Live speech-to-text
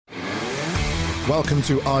Welcome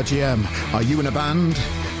to RGM. Are you in a band?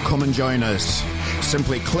 Come and join us.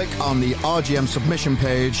 Simply click on the RGM submission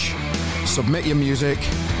page, submit your music,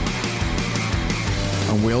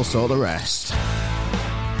 and we'll sort the rest.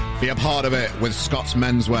 Be a part of it with Scott's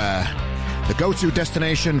Menswear, the go-to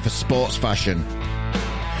destination for sports fashion.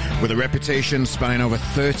 With a reputation spanning over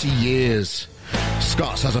 30 years,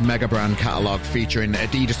 Scott's has a mega brand catalogue featuring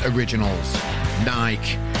Adidas Originals,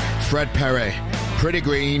 Nike, Fred Perry, Pretty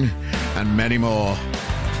Green, and many more.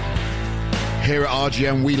 Here at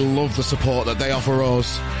RGM, we love the support that they offer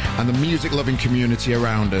us and the music-loving community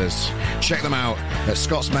around us. Check them out at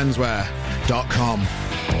scottsmenswear.com.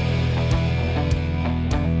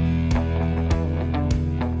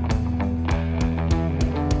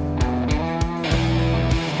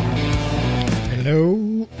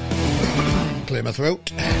 Hello. Clear my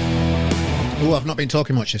throat. Oh, I've not been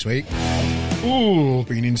talking much this week. Oh,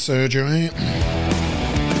 been in surgery.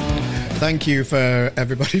 Thank you for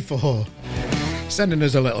everybody for sending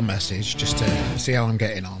us a little message just to see how I'm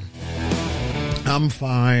getting on. I'm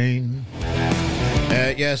fine.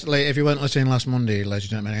 Yes, if you weren't listening last Monday, ladies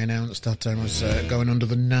and gentlemen, I announced that I was going under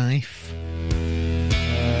the knife.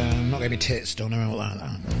 I'm not getting my tits done or anything like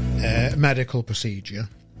that. Medical procedure.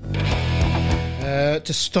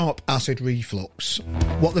 To stop acid reflux.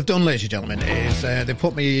 What they've done, ladies and gentlemen, is they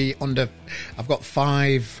put me under... I've got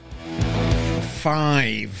five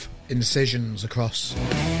incisions across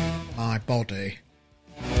my body.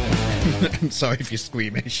 Sorry if you're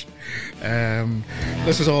squeamish.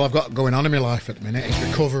 This is all I've got going on in my life at the minute. It's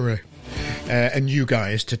recovery. And you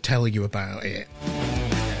guys to tell you about it.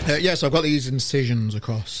 So I've got these incisions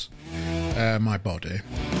across my body.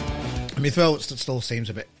 My throat still seems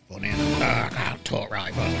a bit funny. I can't talk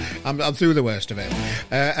right, but I'm through the worst of it.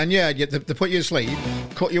 They put you to sleep,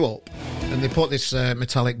 cut you up, and they put this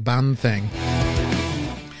metallic band thing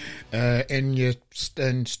in your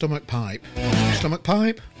stomach pipe. Stomach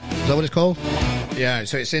pipe? Is that what it's called? Yeah,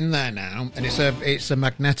 so it's in there now, and it's a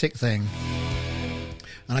magnetic thing.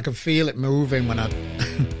 And I can feel it moving when I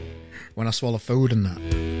when I swallow food and that.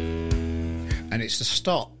 And it's to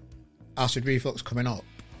stop acid reflux coming up,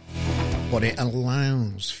 but it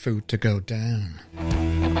allows food to go down.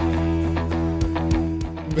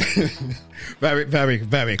 Very, very,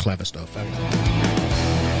 very clever stuff. Very clever.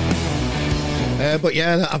 But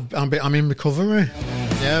yeah, I'm in recovery.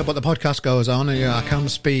 Yeah, but the podcast goes on, and I can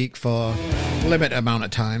speak for a limited amount of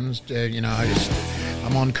times.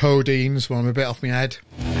 I'm on codeine, so I'm a bit off my head,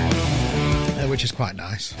 which is quite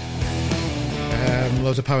nice.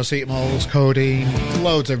 Loads of paracetamols, codeine,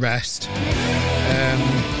 loads of rest.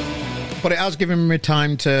 But it has given me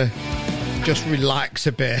time to just relax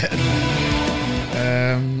a bit.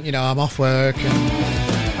 And, I'm off work, and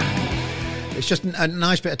it's just a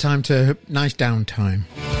nice bit of time nice downtime.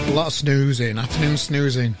 A lot of snoozing, afternoon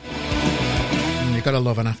snoozing. And you've got to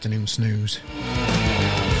love an afternoon snooze.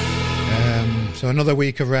 So another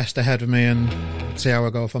week of rest ahead of me, and see how I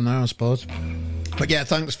go from there, I suppose. But yeah,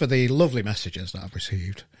 thanks for the lovely messages that I've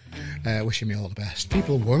received. Wishing me all the best.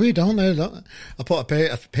 People are worried, aren't they? I put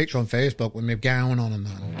a picture on Facebook with my gown on and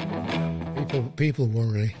that. People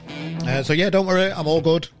worry. So yeah, don't worry, I'm all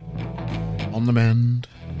good. On the mend.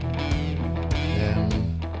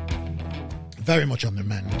 Very much on the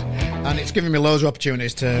mend. And it's given me loads of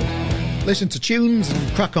opportunities to listen to tunes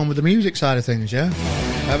and crack on with the music side of things, yeah?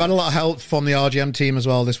 I've had a lot of help from the RGM team as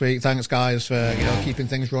well this week. Thanks, guys, for keeping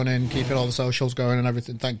things running, keeping all the socials going and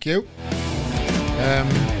everything. Thank you.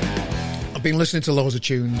 I've been listening to loads of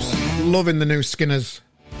tunes. Loving the new the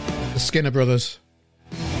Skinner Brothers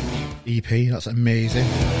EP. That's amazing.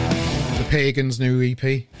 The Pagans new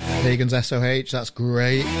EP, Pagans SOH. That's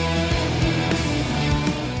great.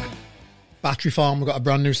 Battery Farm, we've got a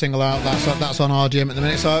brand new single out. That's on RGM at the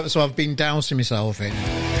minute. So I've been dousing myself in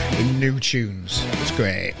new tunes. It's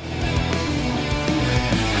great.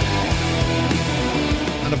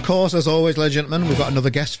 And of course, as always, ladies and gentlemen, we've got another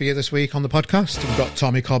guest for you this week on the podcast. We've got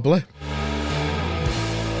Tommy Cobley.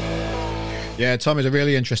 Yeah, Tommy's a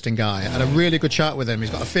really interesting guy. I had a really good chat with him. He's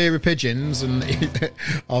got a fear of pigeons, and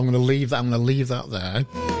I'm going to leave that there.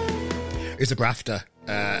 He's a grafter.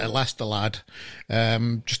 A Leicester lad,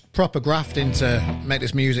 just proper grafting to make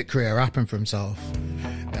this music career happen for himself.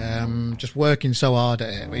 Just working so hard at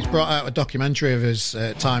it. He's brought out a documentary of his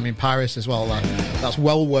time in Paris as well. That's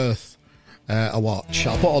well worth a watch.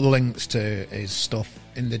 I'll put all the links to his stuff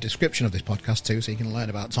in the description of this podcast too, so you can learn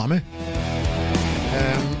about Tommy.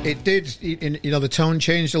 It did, the tone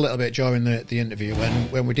changed a little bit during the interview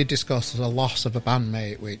when we did discuss the loss of a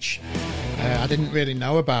bandmate, which I didn't really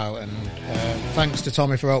know about, and thanks to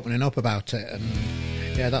Tommy for opening up about it, and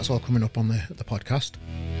yeah, that's all coming up on the podcast.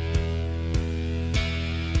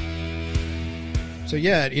 So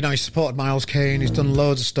yeah, he supported Miles Kane. He's done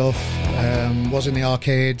loads of stuff. Was in the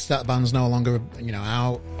arcades. That band's no longer,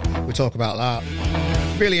 out. We talk about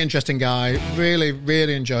that. Really interesting guy. Really,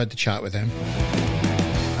 really enjoyed the chat with him,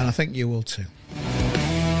 and I think you will too.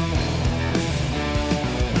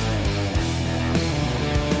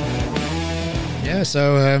 Yeah.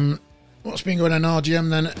 So what's been going on RGM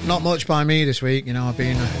then? Not much by me this week. I've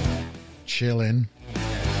been chilling,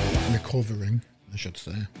 recovering, I should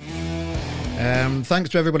say.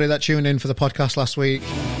 Thanks to everybody that tuned in for the podcast last week.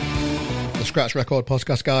 The Scratch Record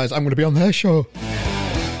podcast guys. I'm going to be on their show.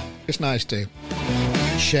 It's nice to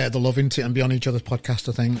share the love into it and be on each other's podcast,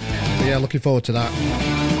 I think. So yeah, looking forward to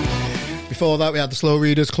that. Before that, we had the Slow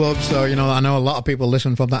Readers Club. So, I know a lot of people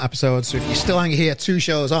listen from that episode. So if you're still hanging here 2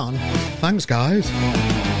 shows on, thanks, guys.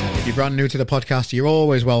 If you're brand new to the podcast, you're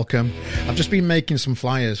always welcome. I've just been making some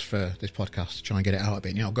flyers for this podcast to try and get it out a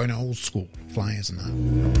bit. Going old school flyers and that.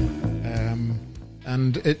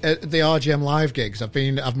 And at the RGM live gigs,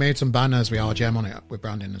 I've made some banners with RGM on it, with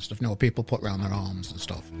branding and stuff. People put around their arms and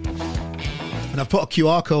stuff. And I've put a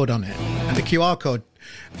QR code on it. And the QR code,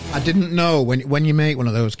 I didn't know when you make one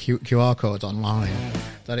of those QR codes online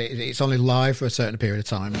that it's only live for a certain period of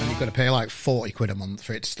time, and then you've got to pay like 40 quid a month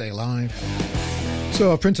for it to stay live.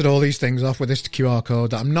 So I printed all these things off with this QR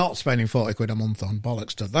code that I'm not spending 40 quid a month on.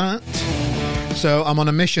 Bollocks to that. So I'm on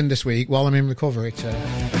a mission this week while I'm in recovery to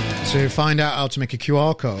find out how to make a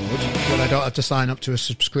QR code where I don't have to sign up to a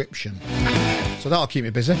subscription. So that'll keep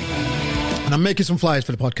me busy. And I'm making some flyers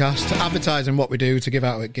for the podcast, advertising what we do to give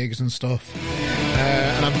out at gigs and stuff.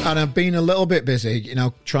 And I've been a little bit busy,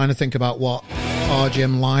 trying to think about what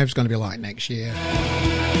RGM Live's going to be like next year.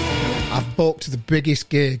 I've booked the biggest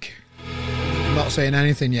gig, I'm not saying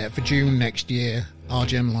anything yet, for June next year,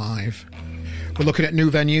 RGM Live. We're looking at new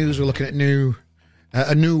venues, we're looking at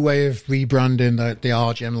a new way of rebranding the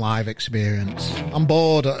RGM Live experience. I'm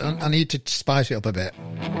bored, I need to spice it up a bit.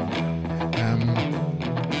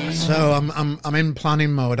 So I'm in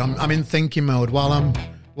planning mode, I'm in thinking mode while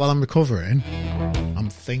I'm recovering. I'm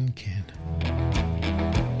thinking.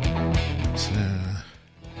 So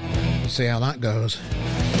we'll see how that goes.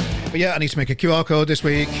 But yeah, I need to make a QR code this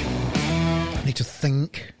week. I need to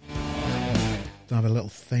think. Have a little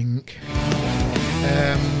think.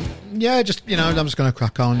 Yeah, just I'm just going to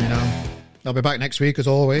crack on. I'll be back next week as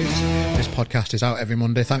always. This podcast is out every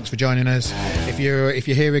Monday. Thanks for joining us. If you're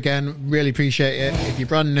here again, really appreciate it. If you're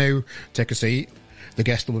brand new, take a seat. The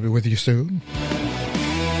guest will be with you soon.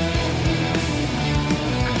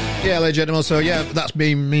 Yeah, ladies and gentlemen. So yeah, that's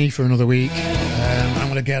been me for another week. I'm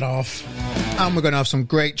going to get off, and we're going to have some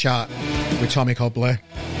great chat with Tommy Cobley,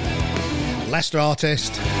 Leicester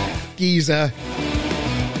artist, geezer.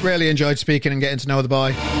 Really enjoyed speaking and getting to know the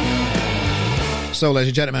boy. So, ladies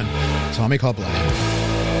and gentlemen, Tommy Cobley.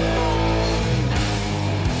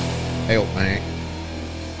 Hey up, mate.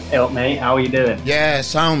 Hey up, mate. How are you doing? Yeah,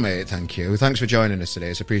 sound, mate. Thank you. Thanks for joining us today.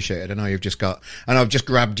 It's appreciated. I know I've just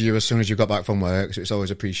grabbed you as soon as you got back from work, so it's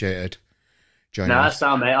always appreciated. That's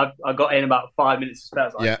sound, mate. I got in about 5 minutes to spare. I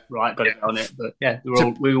was like, yeah, right, got it on it. But yeah,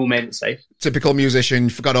 we all made it safe. Typical musician,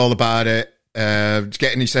 forgot all about it.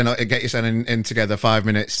 Get your son in together 5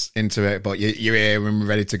 minutes into it, but you're here and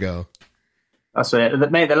ready to go. That's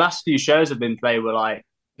it, mate. The last few shows I've been playing were like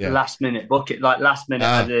the last minute bucket, like last minute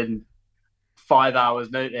as in 5 hours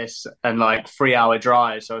notice and like 3 hour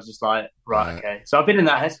drive. So I was just like, right, okay. So I've been in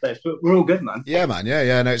that headspace, but we're all good, man. Yeah, man.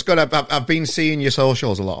 Yeah. No, it's good. I've been seeing your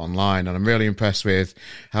socials a lot online, and I'm really impressed with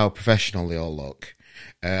how professional they all look,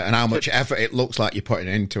 and how much effort it looks like you're putting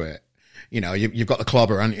into it. You've got the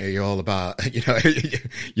clobber, haven't you? You're all about,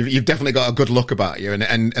 you've definitely got a good look about you, and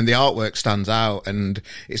the artwork stands out, and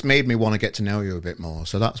it's made me want to get to know you a bit more.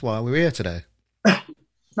 So that's why we're here today.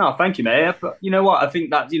 No, thank you, mate. But you know what? I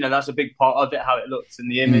think that, that's a big part of it, how it looks and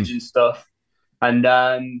the image and stuff. And,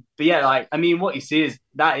 but yeah, like, I mean, what you see is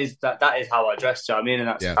that is how I dress. You know what I mean? And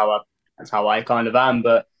that's how I kind of am.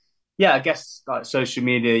 But yeah, I guess like social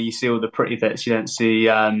media, you see all the pretty bits. You don't see, you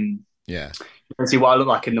don't see what I look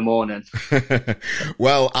like in the morning.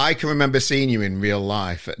 Well, I can remember seeing you in real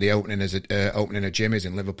life at the opening of Jimmy's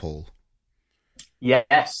in Liverpool.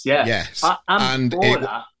 Yes.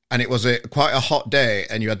 And it was quite a hot day,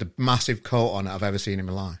 and you had the massive coat on that I've ever seen in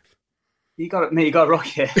my life. You got to rock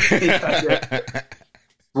it.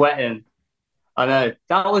 Sweating. I know.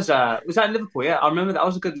 That was that in Liverpool? Yeah, I remember that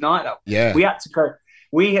was a good night. Yeah. We had to go.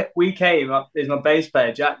 We came up. There's my bass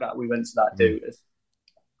player Jack that we went to that do with,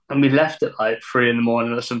 and we left at like 3 a.m.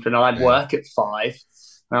 or something. I'd work at 5,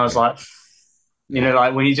 and I was like,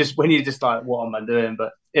 like when you just like, what am I doing?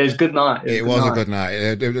 But It was a good night. It was a good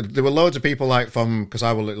night. There were loads of people because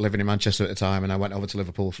I was living in Manchester at the time, and I went over to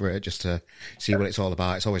Liverpool for it just to see what it's all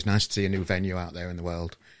about. It's always nice to see a new venue out there in the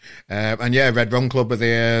world. And yeah, Red Rum Club were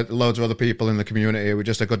there, loads of other people in the community. It was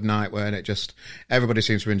just a good night, weren't it? Just everybody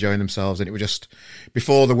seems to be enjoying themselves, and it was just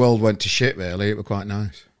before the world went to shit, really. It was quite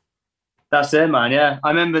nice. That's it, man. Yeah,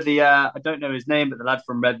 I remember I don't know his name, but the lad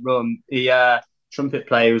from Red Rum, the trumpet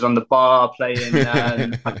player, was on the bar playing.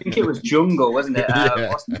 I think it was Jungle, wasn't it?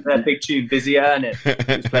 What's their big tune? Busy Earning.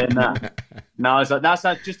 He was playing that. And I was like, that's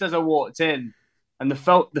just as I walked in, and the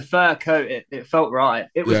fur coat, it felt right.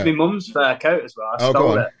 It was my mum's fur coat as well. I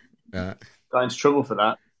stole it. Yeah. Got into trouble for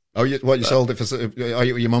that. Oh, you sold it for? Are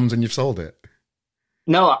you your mum's and you've sold it?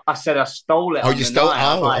 No, I said I stole it. Oh, you stole it?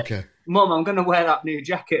 Oh, like, okay. Mum, I'm going to wear that new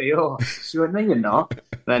jacket of yours. She went, no, you're not.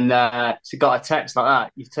 Then she got a text like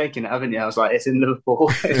that. You've taken it, haven't you? I was like, it's in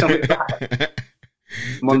Liverpool. It's on my back.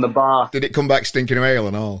 I'm on the bar. Did it come back stinking of ale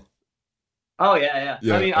and all? Oh, yeah.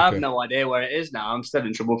 I mean, I have no idea where it is now. I'm still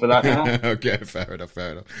in trouble for that now. Okay, fair enough.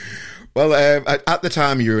 Well, at the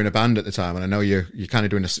time, you were in a band at the time, and I know you're kind of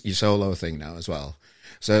doing your solo thing now as well.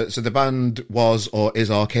 So the band was or is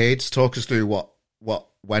Arcades. Talk us through what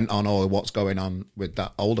went on or what's going on with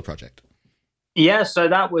that older project. Yeah, so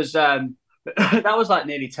that was like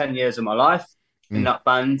nearly 10 years of my life in that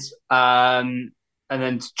band. And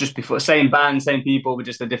then just before, same band, same people, with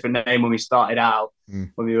just a different name when we started out,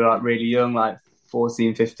 when we were like really young, like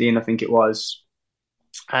 14, 15, I think it was.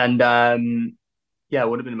 And it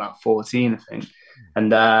would have been about 14, I think.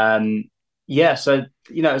 And so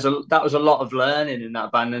that was a lot of learning in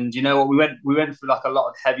that band. And you know what, we went through like a lot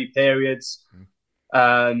of heavy periods.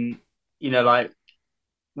 Like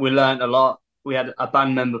we learned a lot. We had a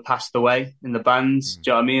band member passed away in the band. Do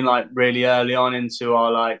you know what I mean? Like really early on into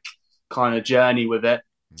our like kind of journey with it.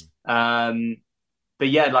 But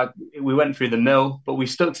yeah, like we went through the mill, but we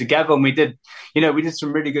stuck together and we did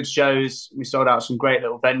some really good shows. We sold out some great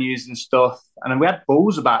little venues and stuff. And we had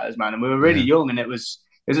balls about us, man. And we were really young, and it was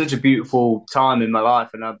such a beautiful time in my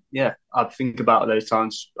life. And I think about those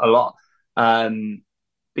times a lot. But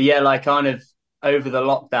yeah, like kind of over the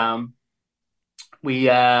lockdown, we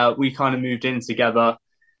kind of moved in together,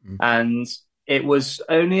 and it was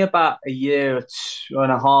only about a year or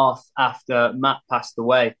 2.5 after Matt passed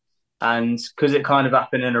away, and because it kind of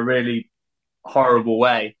happened in a really horrible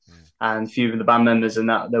way, and a few of the band members and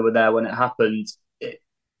that they were there when it happened.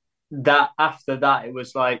 After that, it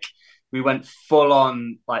was like we went full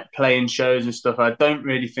on like playing shows and stuff. I don't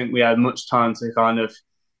really think we had much time to kind of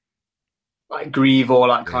like grieve or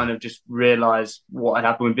like kind of just realize what had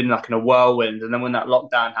happened. We've been like in a whirlwind, and then when that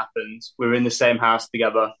lockdown happened, we were in the same house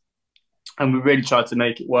together, and we really tried to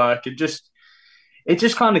make it work. It just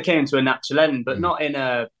kind of came to a natural end, but not in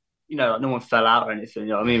a like no one fell out or anything. You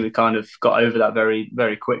know what I mean? We kind of got over that very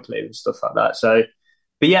very quickly and stuff like that. So,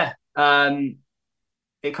 but yeah,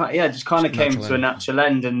 it just kind of came to a natural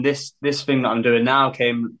end, and this thing that I'm doing now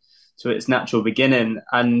came to its natural beginning,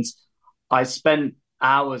 and I spent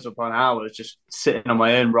hours upon hours just sitting on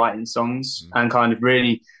my own writing songs, and kind of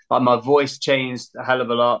really like my voice changed a hell of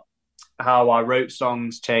a lot. How I wrote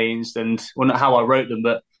songs changed, and well, not how I wrote them,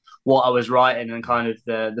 but what I was writing and kind of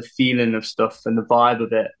the feeling of stuff and the vibe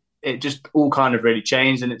of it just all kind of really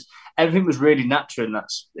changed, and everything was really natural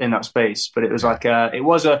in that space. But it was like it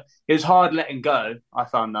was hard letting go. I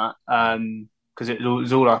found that because it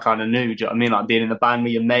was all I kind of knew. Do you know what I mean? Like being in the band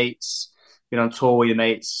with your mates, on tour with your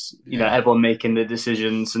mates, everyone making the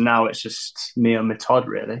decisions, and now it's just me and my Todd,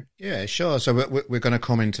 really. Yeah, sure. So we're going to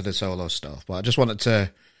come into the solo stuff, but I just wanted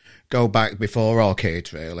to go back before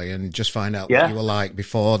Arcade, really, and just find out what you were like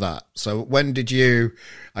before that. So when did you,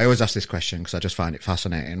 I always ask this question because I just find it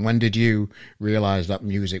fascinating, when did you realise that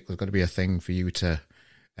music was going to be a thing for you to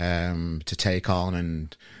take on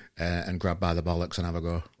and grab by the bollocks and have a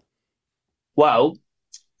go? Well,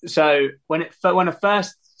 so when I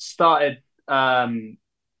first started, when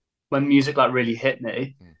music like really hit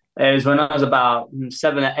me, it was when I was about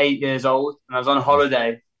 7 or 8 years old, and I was on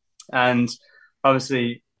holiday. And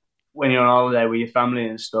obviously, when you're on holiday with your family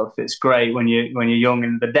and stuff, it's great when you're young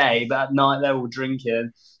in the day, but at night they're all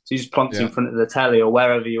drinking, so you just plonked in front of the telly or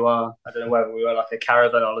wherever you are. I don't know whether we were like a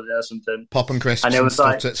caravan holiday or something. Pop and crisps, and it was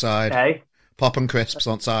like outside. Hey, pop and crisps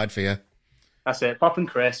on side for you. That's it, pop and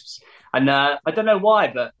crisps. And I don't know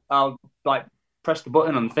why, but I'll like press the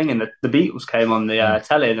button on the thing, and the Beatles came on the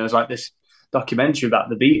telly, and there was like this documentary about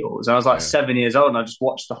the Beatles, and I was like 7 years old, and I just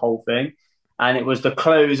watched the whole thing, and it was the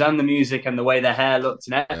clothes and the music and the way their hair looked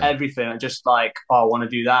and everything. I just like, I want to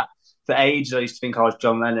do that. For ages, I used to think I was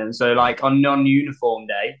John Lennon. So like on non-uniform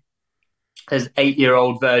day, there's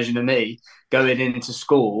 8-year-old version of me going into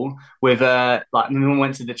school with like my mum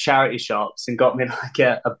went to the charity shops and got me like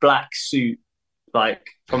a black suit like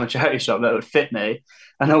from a charity shop that would fit me.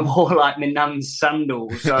 And I wore like my nan's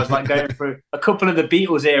sandals. So I was like going through a couple of the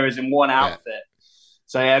Beatles eras in one outfit.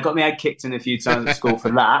 So yeah, I got my head kicked in a few times at school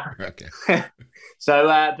for that. Okay. So,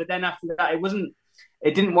 but then after that,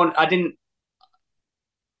 I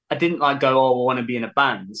didn't like go, oh, I want to be in a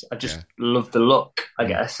band. I just loved the look, I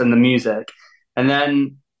guess, and the music. And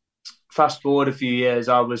then fast forward a few years,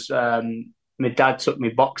 my dad took me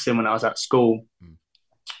boxing when I was at school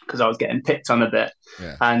because I was getting picked on a bit.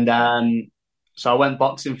 Yeah. And so I went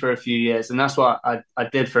boxing for a few years, and that's what I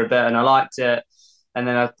did for a bit, and I liked it. And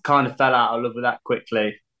then I kind of fell out of love with that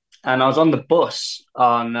quickly. And I was on the bus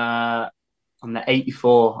on the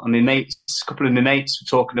 84, and a couple of my mates were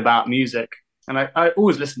talking about music. And I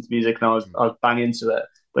always listened to music, and I was bang into it,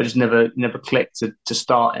 but I just never clicked to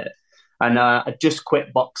start it. And I just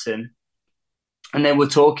quit boxing, and they were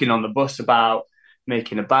talking on the bus about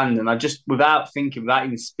making a band, and I just, without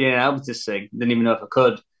even being able to sing, didn't even know if I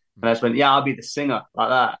could. And I just went, yeah, I'll be the singer, like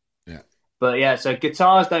that. Yeah. But yeah, so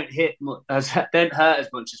guitars don't hurt as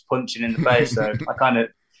much as punching in the face. So I kind of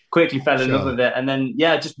quickly fell in love with it, and then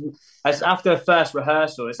just as after a first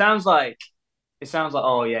rehearsal, it sounds like,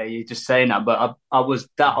 oh yeah, you're just saying that, but I was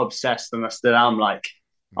that obsessed, and I still am. Like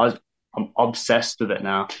I'm obsessed with it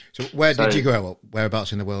now. So where did you grow up?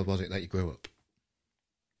 Whereabouts in the world was it that you grew up?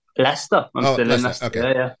 Leicester. I'm still Leicester. in Leicester.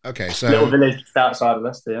 Okay. Yeah. Okay. So little village just outside of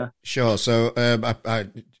Leicester. Yeah. Sure. So I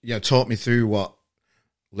talk me through what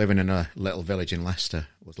living in a little village in Leicester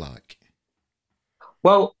was like.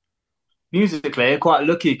 Well, musically, quite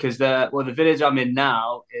lucky because the village I'm in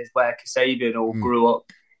now is where Kasabian all grew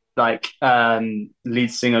up. Like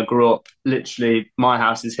lead singer grew up. Literally, my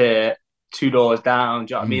house is here, 2 doors down.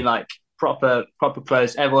 Do you know what I mean? Like proper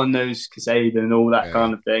close. Everyone knows Kasabian and all that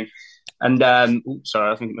kind of thing. And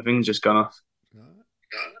sorry, I think my thing's just gone off. Can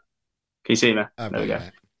you see me? There we go.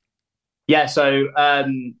 Yeah, so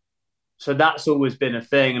that's always been a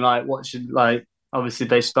thing. Like obviously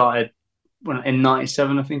they started in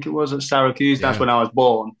 '97, I think it was, at Syracuse. That's when I was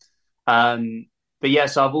born. But yeah,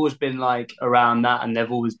 so I've always been like around that, and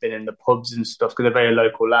they've always been in the pubs and stuff because they're very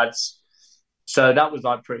local lads. So that was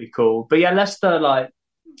like pretty cool. But yeah, Leicester, like,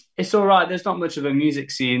 it's all right. There's not much of a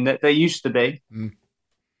music scene that there used to be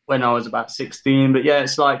when I was about 16. But yeah,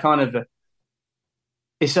 it's like kind of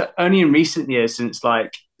it's only in recent years since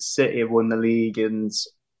like City have won the league and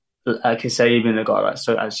Kasabian have got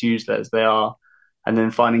so as huge as they are. And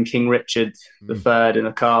then finding King Richard III in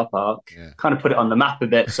a car park kind of put it on the map a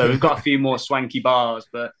bit. So we've got a few more swanky bars,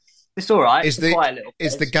 but it's all right. Is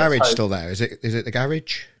the garage still there? Is it the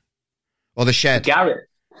garage or the shed? The garage.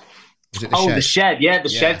 Is it the shed? The shed. Yeah, the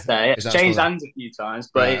shed's there. It's changed hands a few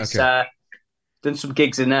times, but it's done some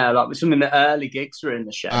gigs in there. Like some of the early gigs were in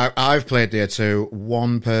the shed. I've played there too.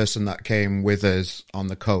 One person that came with us on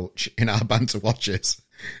the coach in our band to watch us.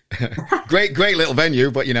 great little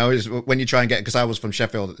venue, but when you try and get, because I was from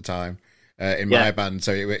Sheffield at the time in my band,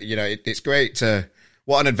 so it's great to,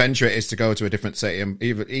 what an adventure it is to go to a different city, and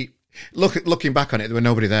looking back on it, there were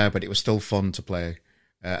nobody there, but it was still fun to play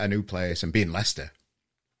a new place and be in Leicester.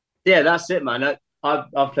 Yeah, that's it, man.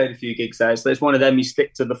 I've played a few gigs there, so it's one of them you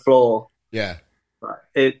stick to the floor. Yeah,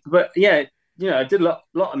 but yeah, I did a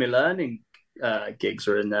lot of my learning gigs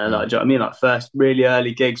were in there. Like, do you know what I mean? Like first really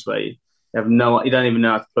early gigs where you don't even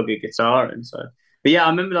know how to plug a guitar in. So, but yeah, I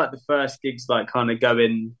remember like the first gigs, like kind of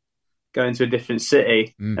going to a different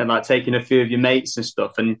city and like taking a few of your mates and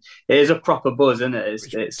stuff. And it is a proper buzz, isn't it?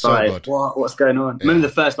 It's so like, what's going on? Yeah. I remember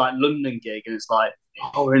the first like London gig, and it's like,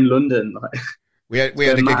 oh, we're in London. Like, we had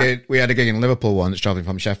a gig in Liverpool once, traveling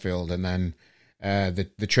from Sheffield, and then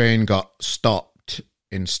the train got stopped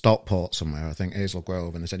in Stockport somewhere, I think Hazel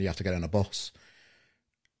Grove, and they said you have to get on a bus.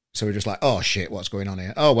 So we're just like, oh shit, what's going on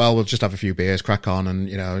here? Oh well, we'll just have a few beers, crack on, and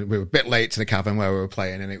we were a bit late to the cavern where we were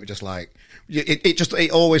playing, and it was just like,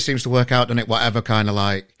 it always seems to work out, doesn't it? Whatever kind of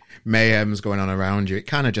like mayhem's going on around you, it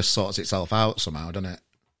kind of just sorts itself out somehow, doesn't it?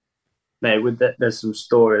 Mate, there's some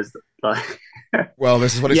stories that, like, well,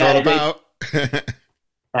 this is what it's all about.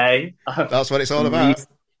 Hey, that's what it's all about.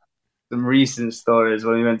 Some recent stories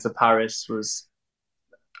when we went to Paris was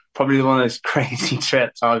probably one of those crazy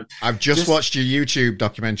trips. I've just watched your YouTube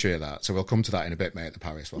documentary of that, so we'll come to that in a bit, mate. The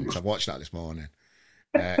Paris one, because I've watched that this morning.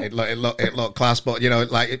 It looked class, but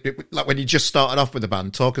like when you just started off with the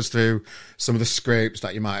band, talk us through some of the scrapes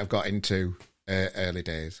that you might have got into early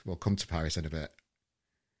days. We'll come to Paris in a bit.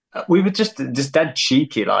 We were just dead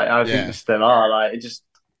cheeky, like I think we still are. Like it just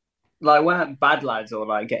like we weren't bad lads or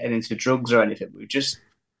like getting into drugs or anything. We were just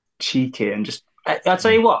cheeky and just. I'll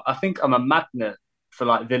tell you what, I think I'm a magnet for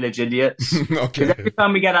like village idiots. Okay. Because every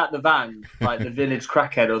time we get out the van, like the village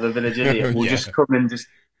crackhead or the village idiot will just come and just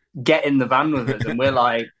get in the van with us, and we're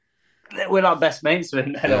like best mates with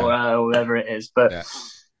him or whatever it is. But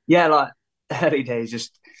like early days,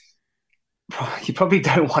 just you probably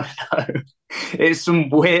don't want to know. It's some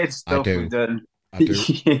weird stuff we've done. I do.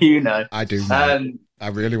 You know. I do. I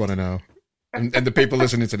really want to know. And the people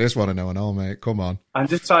listening to this want to know and all, mate. Come on. I'm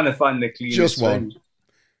just trying to find the cleanest Just one.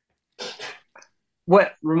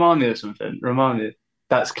 What? Remind me of something. Remind me.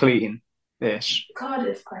 That's clean-ish.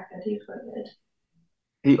 Cardiff cracker, he's quite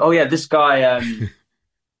good. This guy.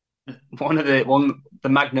 The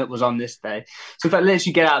magnet was on this day. So if I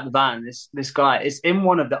literally get out of the van, this guy, it's in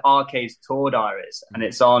one of the Arcade's tour diaries, and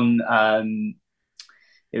it's on.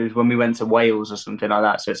 It was when we went to Wales or something like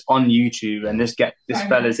that. So it's on YouTube, and this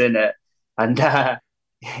fella's in it, and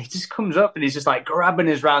he just comes up and he's just like grabbing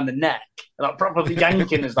us round the neck, like probably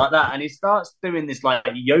yanking us like that, and he starts doing this like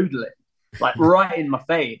yodeling, like right in my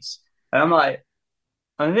face, and I'm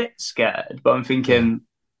a bit scared, but I'm thinking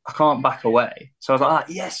I can't back away. So I was like,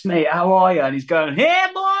 yes, mate, how are you? And he's going, here,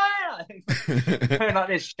 boy, going like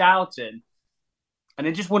this, shouting, and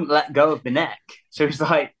it just wouldn't let go of the neck. So he's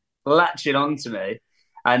like latching onto me.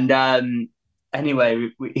 And anyway,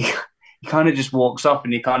 he kind of just walks off,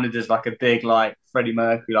 and he kind of does like a big, like Freddie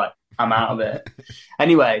Mercury, like I'm out of it.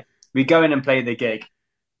 Anyway, we go in and play the gig,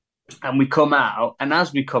 and we come out. And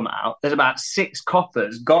as we come out, there's about 6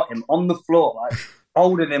 coppers got him on the floor, like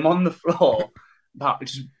holding him on the floor,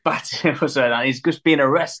 just batting him or something. And he's just been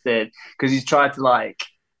arrested because he's tried to like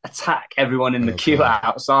attack everyone in the queue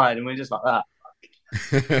outside, and we're just like that.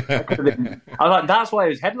 I was like, that's why he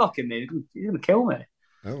was headlocking me. He's going to kill me.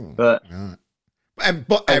 Oh, but right.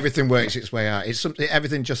 But everything works its way out. It's something.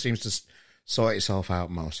 Everything just seems to sort itself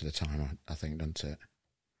out most of the time, I think, doesn't it?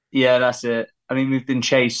 Yeah, that's it. I mean, we've been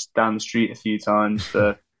chased down the street a few times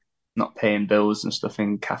for not paying bills and stuff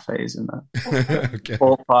in cafes and that. Okay.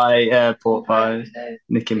 Pork pie,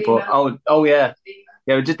 nicking pork. Oh yeah.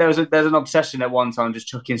 Yeah, there's an obsession at one time just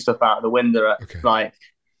chucking stuff out of the window, like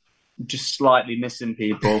just slightly missing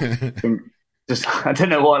people. I don't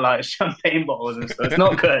know what, like champagne bottles and stuff. It's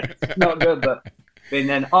not good. It's not good. But and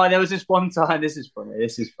then there was this one time. This is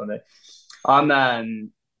funny.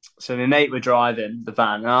 So my mate were driving the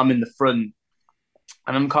van, and I'm in the front,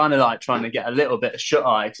 and I'm kind of like trying to get a little bit of shut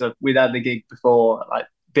eye because we'd had the gig before, like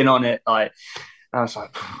been on it, like I was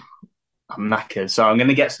like, I'm knackered, so I'm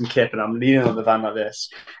gonna get some kip, and I'm leaning on the van like this.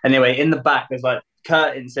 Anyway, in the back there's like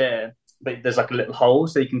curtains here, but there's like a little hole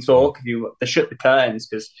so you can talk. They shut the curtains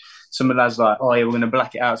because someone has like, oh yeah, we're going to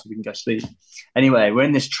black it out so we can go sleep. Anyway, we're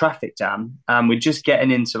in this traffic jam, and we're just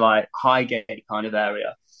getting into like Highgate kind of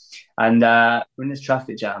area, and we're in this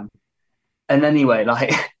traffic jam. And anyway,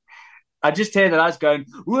 like I just hear the lads going,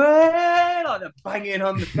 "Whoa!" like they're banging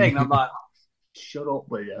on the thing. And I'm like, oh, shut up,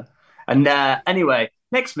 will you? And anyway,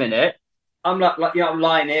 next minute, I'm I'm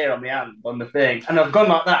lying here on my hand on the thing, and I've gone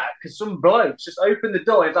like that because some bloke's just opened the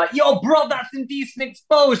door. He's like, "Yo, bro, that's indecent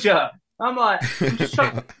exposure." I'm like,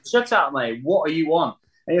 shut out, mate. What are you on?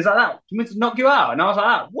 And he's like, that. Do you mean to knock you out? And I was like,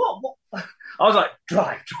 that. What? I was like,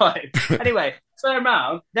 drive. Anyway, turn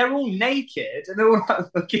around. They're all naked and they're all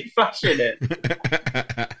like fucking flashing it.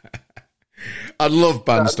 I love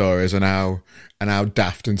band stories and how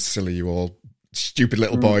daft and silly you all stupid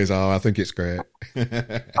little boys are. I think it's great.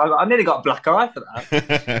 I nearly got a black eye for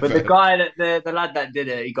that. But the guy the lad that did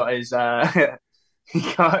it, he got his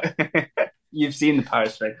you've seen the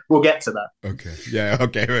Paris thing. We'll get to that. Okay. Yeah,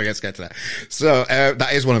 okay. Let's get to that. So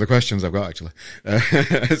that is one of the questions I've got, actually.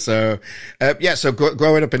 So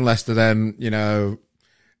growing up in Leicester then,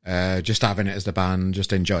 just having it as the band,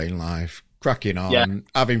 just enjoying life, cracking on,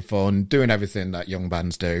 having fun, doing everything that young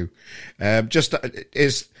bands do.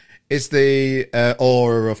 Is the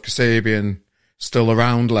aura of Kasabian still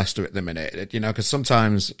around Leicester at the minute? Because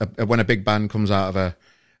sometimes when a big band comes out of a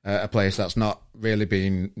place that's not really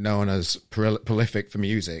been known as prolific for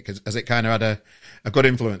music, has it kind of had a good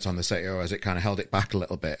influence on the city, or has it kind of held it back a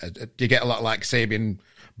little bit? Do you get a lot of like Sabian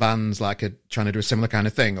bands like trying to do a similar kind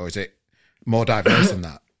of thing, or is it more diverse than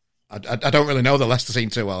that? I don't really know the Leicester scene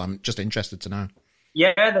too well. I'm just interested to know.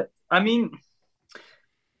 Yeah, I mean,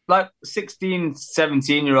 like 16,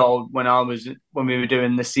 17-year-old when we were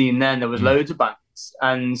doing the scene then, there was loads of bands,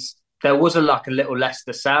 and there was a little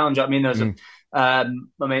Leicester sound. I mean, there was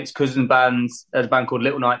my mate's cousin band, there's a band called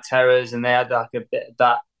Little Night Terrors, and they had like a bit of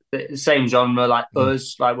that the same genre like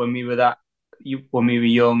us, like when we were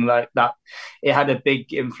young, like that. It had a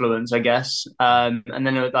big influence, I guess. And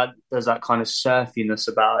then there's that kind of surfiness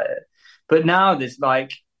about it. But now there's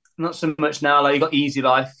like not so much now. Like you got Easy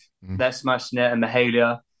Life, they're smashing it, and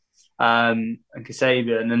Mahalia. and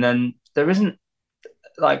Kasabian, and then there isn't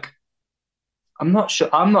like I'm not sure.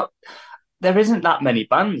 There isn't that many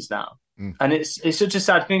bands now, and it's such a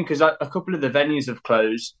sad thing because a couple of the venues have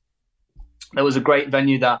closed. There was a great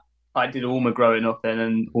venue that I did all my growing up in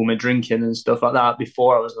and all my drinking and stuff like that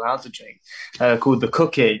before I was allowed to drink, called the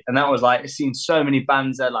Cookie, and that was like I've seen so many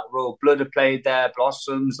bands there, like Royal Blood have played there,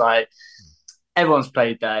 Blossoms, like everyone's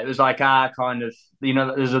played there. It was like our kind of,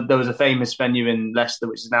 there was a famous venue in Leicester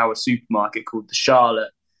which is now a supermarket called the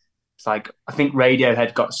Charlotte. It's like, I think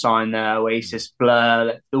Radiohead got signed there, Oasis,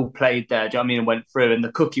 Blur, they all played there. Do you know what I mean? And went through, and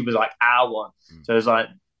the Cookie was like our one. So it was like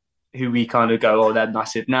who we kind of go, oh, they're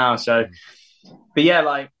massive now. So, but yeah,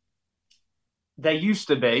 like there used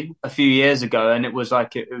to be a few years ago, and it was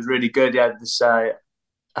like it was really good. You had this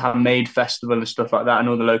handmade festival and stuff like that, and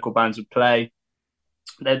all the local bands would play.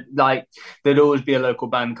 There'd always be a local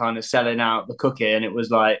band kind of selling out the Cookie, and it was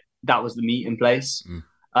like that was the meeting place.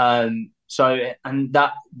 So, and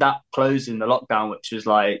that closed in the lockdown, which was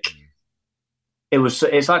like,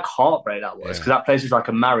 it's like heartbreak that was, because that place was like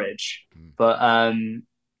a marriage. But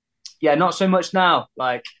yeah, not so much now.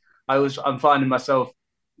 Like I'm finding myself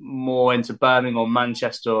more into Birmingham or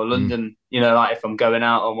Manchester or London, like if I'm going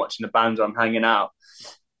out or watching the bands or I'm hanging out,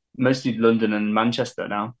 mostly London and Manchester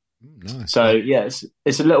now. Nice. So yeah,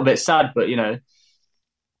 it's a little bit sad, but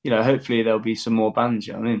hopefully there'll be some more bands,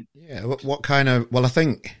 you know what I mean? Yeah, what kind of, well, I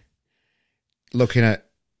think looking at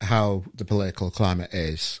how the political climate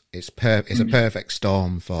is, it's a perfect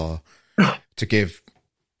storm to give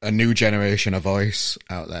a new generation a voice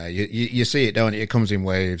out there. You see it, don't you? It comes in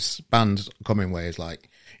waves. Bands come in waves, like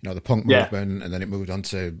the punk movement, and then it moved on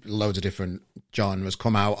to loads of different genres.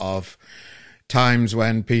 Come out of times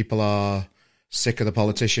when people are sick of the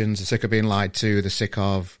politicians, they're sick of being lied to, they're sick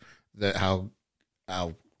of how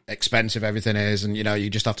expensive everything is, and you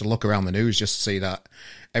just have to look around the news just to see that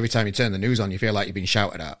every time you turn the news on, you feel like you're being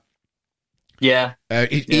shouted at. Yeah.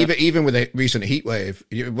 Even with a recent heat wave,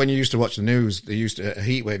 when you used to watch the news, a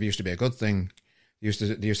heat wave used to be a good thing. They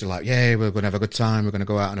used to like, yeah, we're going to have a good time, we're going to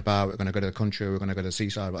go out and about, we're going to go to the country, we're going to go to the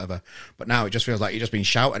seaside, whatever. But now it just feels like you're just being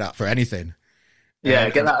shouted at for anything.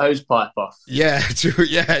 Yeah, get that hose pipe off. Yeah,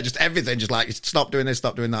 just everything. Just like, stop doing this,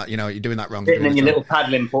 stop doing that. You're doing that wrong. Sitting in your little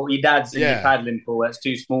paddling pool. Your dad's in your paddling pool. It's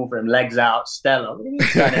too small for him. Legs out. Stella.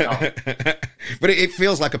 Turn it off. But it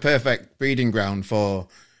feels like a perfect breeding ground for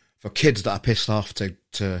kids that are pissed off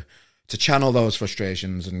to channel those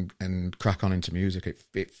frustrations and crack on into music.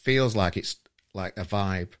 It feels like it's like a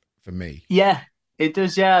vibe for me. Yeah, it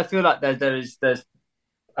does. Yeah, I feel like there's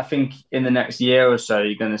I think in the next year or so,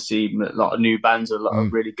 you're going to see a lot of new bands, a lot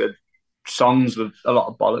of really good songs with a lot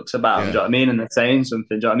of bollocks about them, do you know what I mean? And they're saying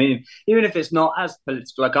something, do you know what I mean? Even if it's not as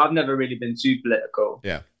political, like I've never really been too political,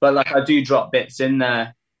 but like I do drop bits in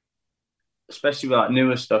there, especially with like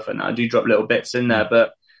newer stuff, and I do drop little bits in there,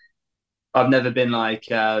 but I've never been like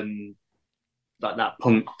that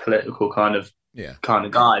punk political kind of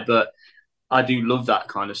guy, but I do love that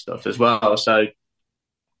kind of stuff as well. So,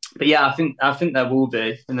 but yeah, I think there will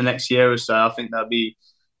be in the next year or so. I think there'll be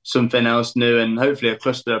something else new, and hopefully a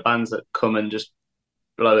cluster of bands that come and just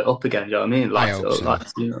blow it up again. Do you know what I mean? I hope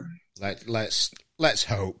so. Let's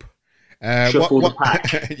hope. Shuffle the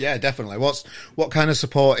pack. Yeah, definitely. What kind of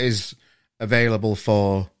support is available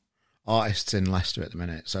for artists in Leicester at the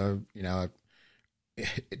minute? So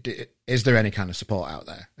is there any kind of support out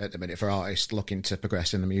there at the minute for artists looking to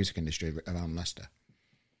progress in the music industry around Leicester?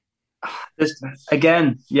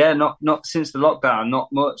 Not since the lockdown, not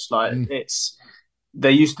much. Like there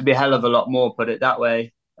used to be a hell of a lot more, put it that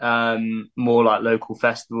way. More like local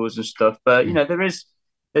festivals and stuff. But there's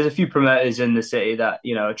a few promoters in the city that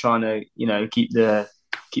are trying to keep the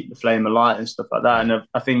flame alight and stuff like that. And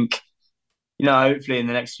I think hopefully in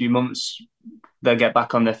the next few months they'll get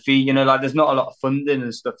back on their feet. Like there's not a lot of funding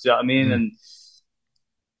and stuff. Do you know what I mean? And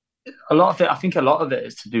a lot of it, I think a lot of it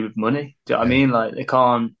is to do with money. Do you know what I mean? Like they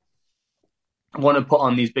can't want to put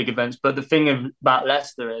on these big events. But the thing about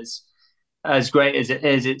Leicester is, as great as it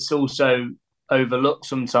is, it's also overlooked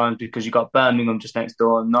sometimes because you've got Birmingham just next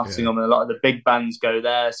door and Nottingham, and a lot of the big bands go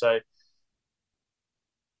there. So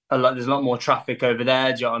there's a lot more traffic over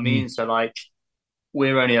there. Do you know what I mean? So like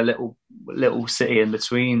we're only a little city in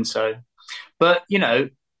between. So, but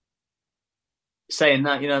saying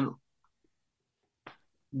that,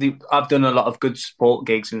 I've done a lot of good support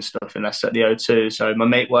gigs and stuff in Leicester at the O2. So my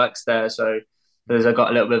mate works there, so I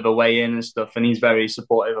got a little bit of a way in and stuff, and he's very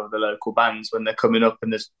supportive of the local bands when they're coming up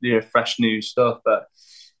and there's fresh new stuff. But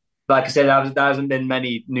like I said, there hasn't been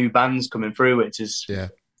many new bands coming through, which is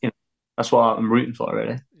that's what I'm rooting for,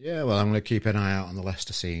 really. Yeah, well, I'm going to keep an eye out on the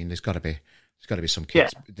Leicester scene. There's got to be some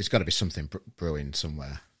kids. There's got to be something brewing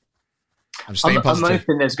somewhere. I'm staying I'm positive.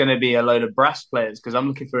 hoping there's going to be a load of brass players because I'm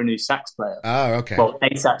looking for a new sax player. Oh, okay. Well,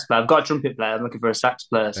 a sax player. I've got a trumpet player. I'm looking for a sax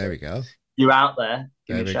player. So There we go. you're out there.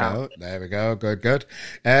 Give There me a we shout. go. There we go. Good, good.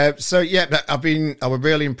 So yeah, I was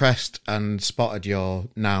really impressed and spotted your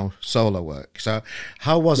now solo work. So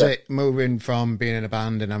how was it moving from being in a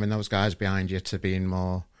band and having those guys behind you to being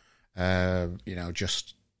more,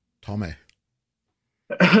 just Tommy?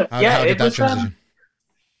 How did that transition?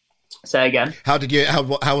 Say again. How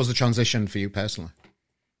was the transition for you personally?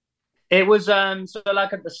 It was so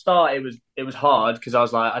like at the start it was hard because I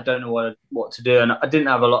was like I don't know what to do, and I didn't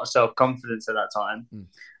have a lot of self-confidence at that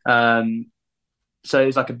time. So it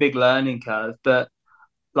was like a big learning curve, but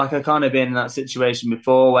like I kind of been in that situation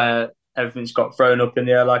before where everything's got thrown up in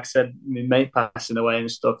the air. Like I said, my mate passing away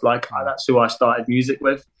and stuff. Like that's who I started music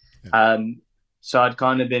with. So I'd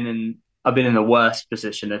kind of I've been in a worse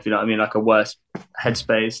position, if you know what I mean, like a worse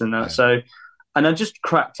headspace and that. So, and I just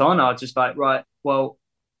cracked on. I was just like, right, well,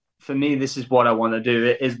 for me, this is what I want to do.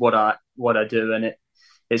 It is what I do, and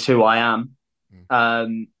it's who I am.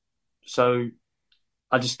 So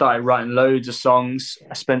I just started writing loads of songs.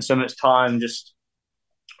 I spent so much time just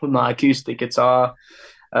with my acoustic guitar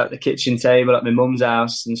at the kitchen table at my mum's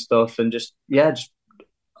house and stuff, and just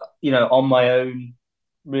on my own,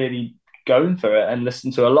 really going for it, and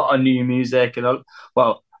listen to a lot of new music and a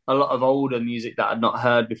lot of older music that I'd not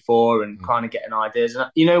heard before, and kind of getting ideas.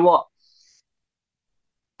 And you know what?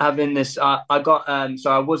 Having this, I got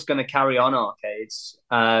so I was going to carry on Arcades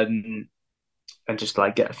and just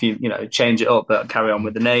like get a few, change it up, but carry on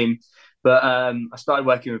with the name. But I started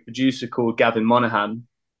working with a producer called Gavin Monaghan,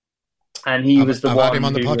 and I've had him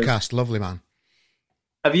on the podcast. Lovely man.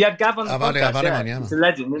 Have you had Gav on the podcast? I've had him on, yeah. He's a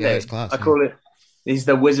legend, isn't he? It's class. I call it. He's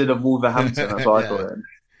the Wizard of Wolverhampton. That's what I call him.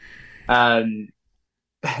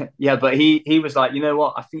 But he was like, you know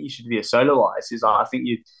what? I think you should be a solo artist. He's like, I think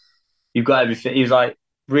you've got everything. He was like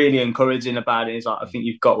really encouraging about it. He's like, I think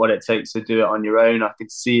you've got what it takes to do it on your own. I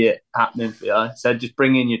could see it happening for you. So just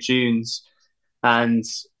bring in your tunes, and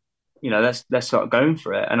let's start going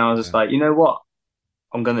for it. And I was just like, you know what?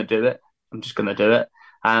 I'm gonna do it. I'm just gonna do it.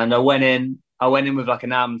 And I went in with like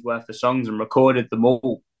an album's worth of songs and recorded them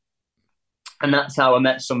all. And that's how I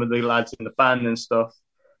met some of the lads in the band and stuff.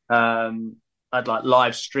 I had like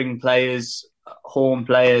live string players, horn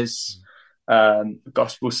players,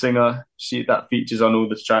 gospel singer. That features on all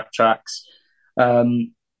the tracks.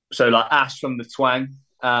 So like Ash from the Twang,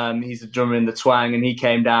 he's a drummer in the Twang, and he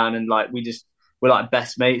came down and like we're like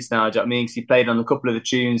best mates now. Do you know what I mean? Because he played on a couple of the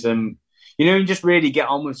tunes, and you just really get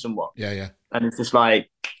on with someone. Yeah. And it's just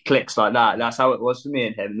like clicks like that. That's how it was for me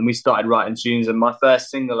and him. And we started writing tunes. And my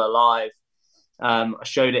first single, Alive, I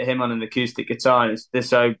showed it him on an acoustic guitar. And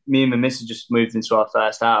so me and my missus just moved into our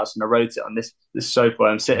first house, and I wrote it on this sofa where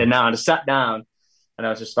I'm sitting now. And I sat down, and I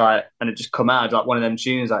was just like, and it just come out like one of them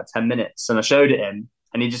tunes, like 10 minutes. And I showed it him,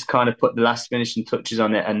 and he just kind of put the last finishing touches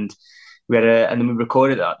on it. And and then we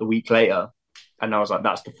recorded it like the week later. And I was like,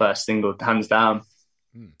 that's the first single, hands down.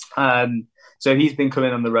 So he's been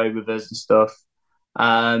coming on the road with us and stuff.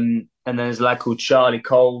 And then there's a lad called Charlie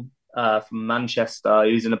Cole from Manchester.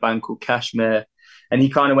 He was in a band called Kashmir. And he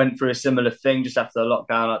kind of went through a similar thing just after the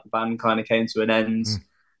lockdown. Like the band kind of came to an end.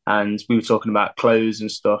 And we were talking about clothes and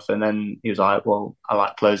stuff. And then he was like, well, I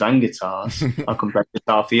like clothes and guitars. I can play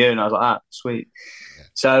guitar for you. And I was like, sweet. Yeah.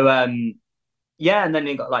 So, and then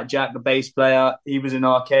he got like Jack, the bass player. He was in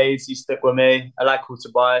Arcades. He stuck with me. A lad called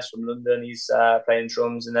Tobias from London. He's playing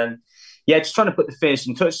drums. And then, just trying to put the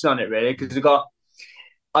finishing touches on it, really, because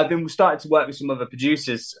I've been starting to work with some other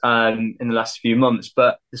producers in the last few months,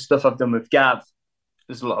 but the stuff I've done with Gav,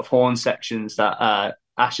 there's a lot of horn sections that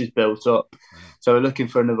Ash has built up. So we're looking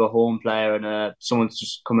for another horn player and someone to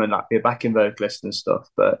just come and like be a backing vocalist and stuff.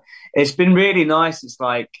 But it's been really nice. It's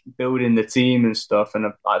like building the team and stuff,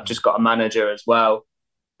 and I've just got a manager as well,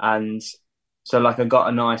 and so like I got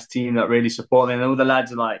a nice team that really support me, and all the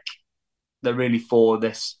lads are like they're really for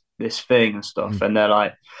this thing and stuff, and they're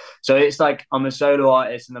like, so it's like I'm a solo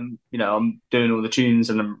artist, and I'm doing all the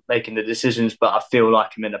tunes and I'm making the decisions, but I feel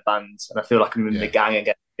like I'm in a band and I feel like I'm in the gang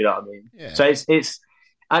again. You know what I mean? Yeah. So it's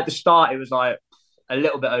at the start it was like a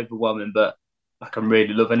little bit overwhelming, but like I'm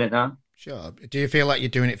really loving it now. Sure. Do you feel like you're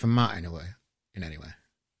doing it for Matt in any way?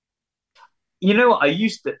 You know what, I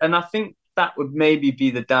used to, and I think that would maybe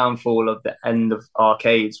be the downfall of the end of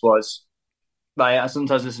Arcades was. Like I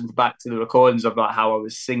sometimes listen back to the recordings of like how I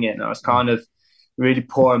was singing. I was kind of really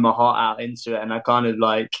pouring my heart out into it, and I kind of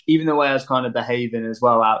like even the way I was kind of behaving as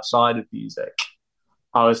well outside of music.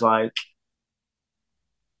 I was like,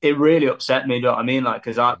 it really upset me. You know what I mean? Like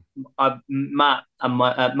because Matt and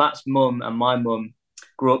Matt's mum and my mum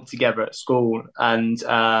grew up together at school, and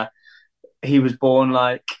he was born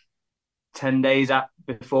like 10 days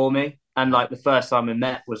before me. And like the first time we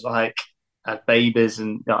met was like as babies,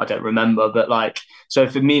 and I don't remember, but like, so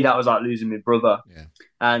for me, that was like losing my brother. Yeah.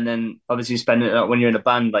 And then obviously spending it, like, when you're in a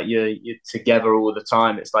band, like you're together all the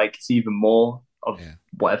time. It's like, it's even more of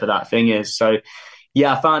whatever that thing is. So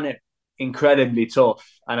yeah, I found it incredibly tough.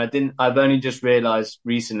 And I've only just realized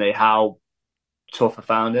recently how tough I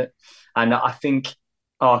found it. And I think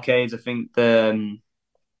Arcades, I think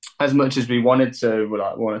as much as we wanted to,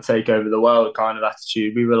 like, want to take over the world kind of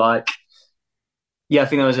attitude, we were like, yeah, I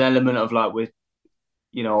think there was an element of like, a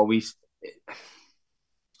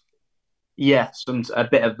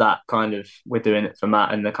bit of that kind of, we're doing it for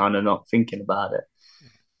Matt, and they're kind of not thinking about it.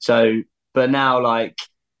 So, but now, like,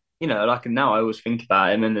 like now I always think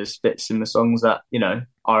about him, and there's bits in the songs that,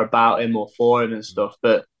 are about him or for him and stuff,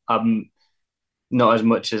 but not as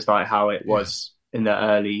much as like how it was in the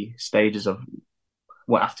early stages of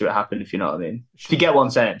what after it happened, if you know what I mean. Sure. If you get what I'm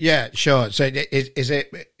saying. Yeah, sure. So is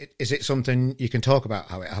it something you can talk about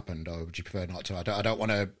how it happened, or would you prefer not to? I don't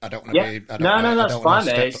want to. No, that's fine,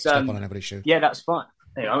 mate. Step on anybody's shoe. Yeah, that's fine.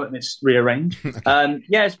 Hang on, let me just rearrange. Okay.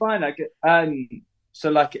 Yeah, it's fine. So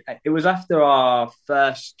like, it was after our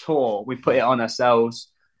first tour. We put it on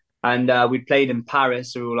ourselves, and we played in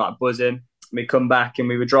Paris. So we were like buzzing. We come back, and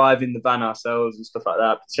we were driving the van ourselves and stuff like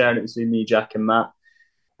that, sharing it between me, Jack, and Matt.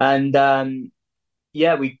 And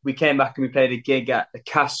we came back and we played a gig at the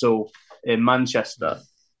Castle in Manchester,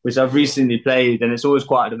 which I've recently played, and it's always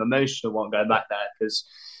quite an emotional one going back there because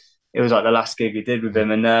it was like the last gig we did with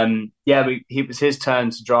him. And it was his turn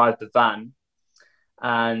to drive the van,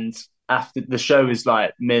 and after the show was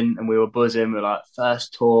like mint and we were buzzing, we were like,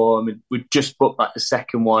 first tour, and we just booked like the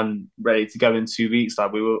second one ready to go in 2 weeks.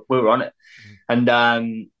 Like we were on it.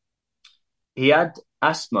 And he had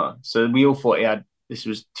asthma, so we all thought this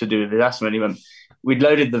was to do with his asthma. And he went, we'd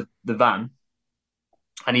loaded the van,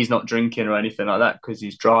 and he's not drinking or anything like that because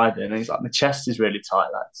he's driving. And he's like, my chest is really tight,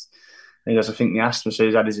 lads. And he goes, I think the asthma, so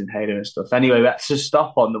he's had his inhaler and stuff. Anyway, we had to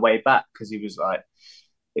stop on the way back because he was like,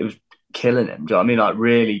 it was killing him. Do you know what I mean? Like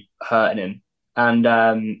really hurting him.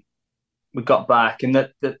 And we got back, and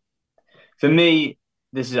that for me,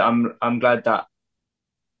 I'm glad that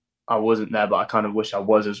I wasn't there, but I kind of wish I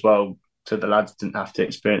was as well, so the lads didn't have to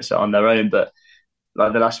experience it on their own. But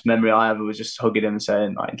like the last memory I have was just hugging him and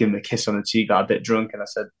saying, like, give him a kiss on the cheek. Got a bit drunk, and I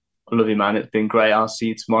said, I love you, man. It's been great. I'll see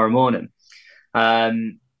you tomorrow morning.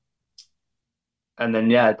 And then,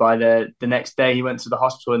 by the next day, he went to the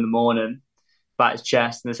hospital in the morning, about his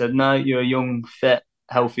chest, and they said, no, you're a young, fit,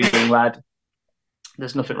 healthy young lad.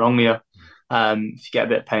 There's nothing wrong with you. If you get a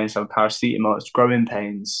bit of pain, some paracetamol. It's growing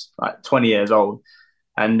pains, like 20 years old.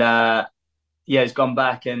 And he's gone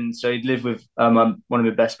back, and so he'd lived with one of my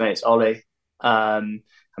best mates, Ollie, and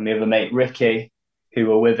the other mate, Ricky, who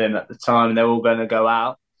were with him at the time, and they were all going to go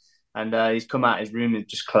out. And he's come out of his room and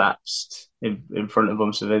just collapsed in front of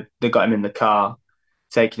them. So they got him in the car,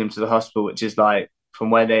 taking him to the hospital, which is like, from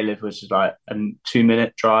where they live, which is like a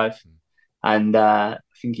 2-minute drive. And I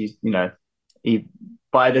think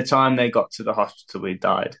by the time they got to the hospital, he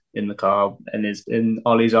died in the car in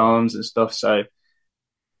Ollie's arms and stuff. So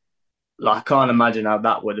like, I can't imagine how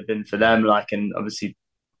that would have been for them. Like, and obviously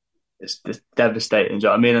it's devastating. Do you know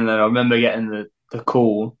what I mean? And then I remember getting the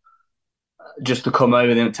call just to come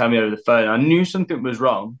over and tell me over the phone. I knew something was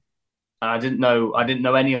wrong, and I didn't know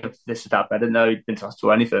any of this had happened. I didn't know he'd been to hospital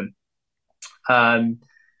or anything. And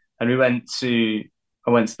I went to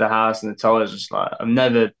the house, and the told us, just like, I've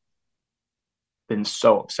never been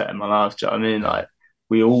so upset in my life. Do you know what I mean? Like,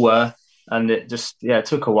 we all were, and it just it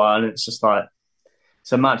took a while, and it's just like,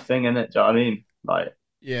 it's a mad thing, isn't it? Do you know what I mean? Like,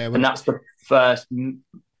 and that's the first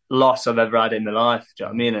loss I've ever had in my life. Do you know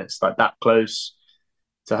what I mean? It's like that close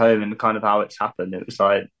to home, and kind of how it's happened. It was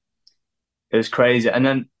like, it was crazy. And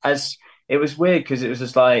then it was weird because it was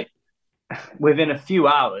just like, within a few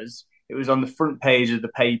hours, it was on the front page of the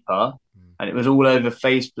paper, and it was all over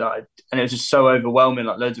Facebook, and it was just so overwhelming.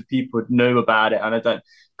 Like, loads of people knew about it, and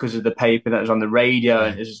because of the paper that was on the radio,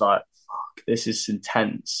 and it's just like, fuck, this is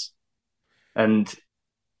intense, and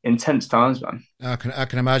intense times, man. I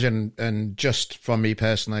can imagine, and just from me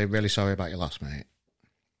personally, really sorry about your loss, mate.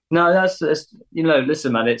 No, that's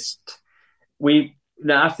listen, man.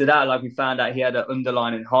 After that, like, we found out he had an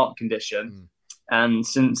underlying heart condition, and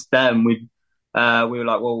since then we were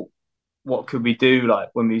like, well, what could we do? Like,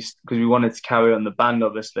 because we wanted to carry on the band,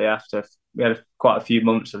 obviously, after we had quite a few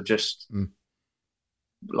months of just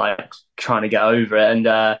like trying to get over it.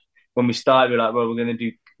 And when we started, we were like, well, we're going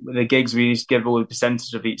to do the gigs. We used to give all the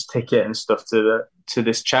percentage of each ticket and stuff to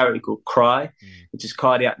this charity called Cry, which is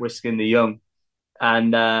Cardiac Risk in the Young.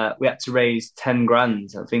 and we had to raise 10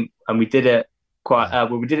 grand, I think, and we did it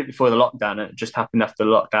we did it before the lockdown, and it just happened after the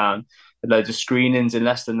lockdown. Loads of screenings in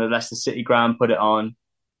Leicester, and the Leicester City ground put it on,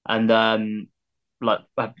 and like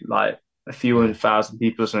a few 100,000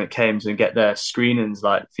 people or something came to get their screenings,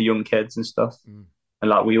 like for young kids and stuff, and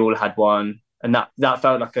like we all had one, and that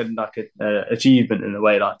felt like a achievement in a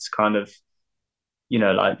way, like to kind of, you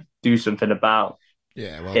know, like do something about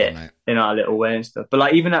well it done, mate. in our little way and stuff. But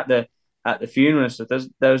like even at the funeral and stuff,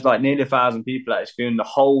 there was like nearly 1,000 people at his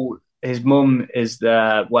funeral. His mum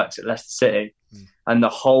works at Leicester City, and the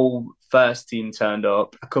whole first team turned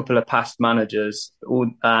up. A couple of past managers,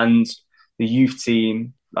 and the youth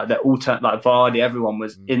team, like they're all like Vardy. Everyone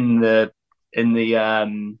was in the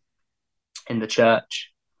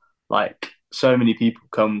church. Like so many people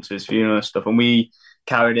come to his funeral and stuff, and we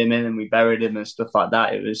carried him in and we buried him and stuff like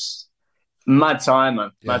that. It was mad time,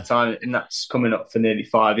 man. Mad time, and that's coming up for nearly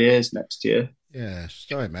 5 years next year. Yeah,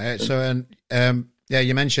 sorry, mate. So,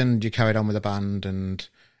 you mentioned you carried on with the band, and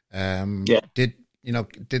did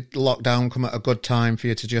lockdown come at a good time for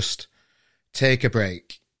you to just take a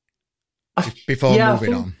break before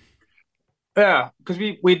moving on? Yeah, because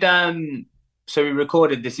we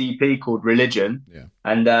recorded this EP called Religion,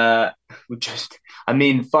 and we just, I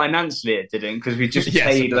mean, financially it didn't, because we just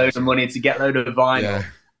paid loads of money to get load of vinyl. Yeah.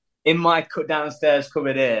 In my downstairs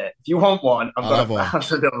cupboard here, if you want one, I've got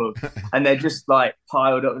 1,000 of them. And they're just like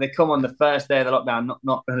piled up. They come on the first day of the lockdown,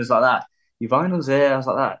 not and it's like that. Your vinyl's here. I was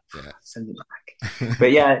like that. Yeah. Send it back.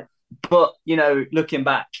 but you know, looking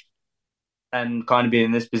back and kind of being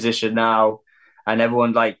in this position now, and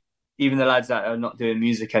everyone, like, even the lads that are not doing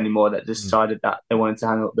music anymore, that decided that they wanted to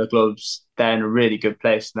hang up their gloves, they're in a really good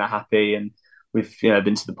place and they're happy. And we've, you know,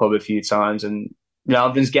 been to the pub a few times, and you know,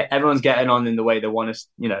 everyone's getting on in the way they want to,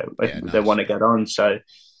 you know, they want to get on. So,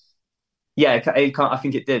 yeah, I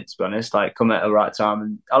think it did, to be honest, like come at the right time,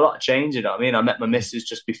 and a lot of change. You know what I mean? I met my missus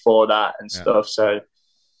just before that and stuff. So,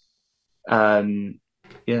 you know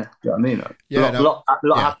what I mean? Like, a lot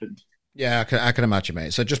happened. Yeah, I can imagine,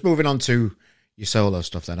 mate. So just moving on to your solo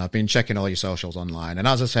stuff then. I've been checking all your socials online, and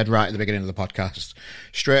as I said right at the beginning of the podcast,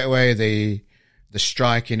 straight away the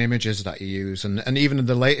striking images that you use, and even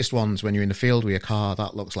the latest ones when you're in the field with your car,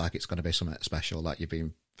 that looks like it's going to be something special that you've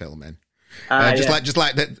been filming. Just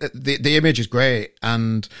like the image is great.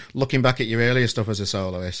 And looking back at your earlier stuff as a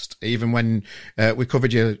soloist, even when we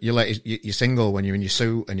covered your latest your single when you're in your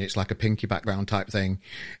suit and it's like a pinky background type thing,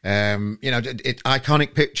 you know, it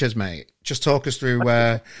iconic pictures, mate. Just talk us through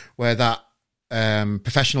where that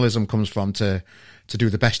professionalism comes from to do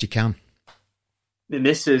the best you can. The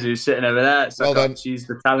missus who's sitting over there, so she's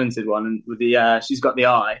the talented one, and with the she's got the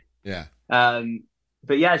eye. Yeah.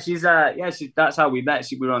 But yeah, that's how we met.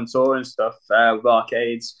 We were on tour and stuff with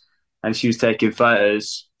Arcades, and she was taking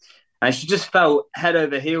photos, and she just fell head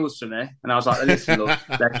over heels for me, and I was like, "Listen, look,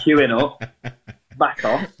 they're queuing up, back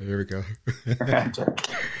off." Here we go. In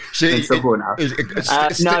trouble now.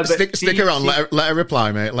 Stick her on. Let her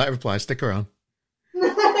reply, mate. Let her reply. Stick her on.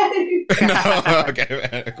 No,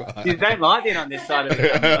 okay. You don't like being on this side of the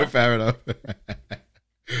camera. Fair enough.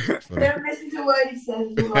 Don't listen to what he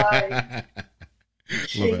says. Love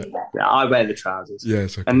it. Yeah, I wear the trousers.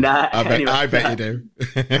 Yes, okay. And I bet you do.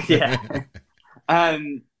 Yeah.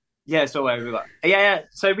 So where we got?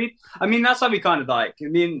 So that's how we kind of like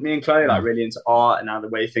me and Chloe like really into art and how the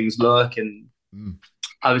way things look, and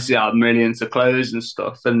obviously I'm really into clothes and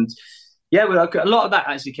stuff, and. Yeah, well, a lot of that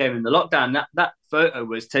actually came in the lockdown. That photo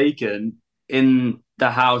was taken in the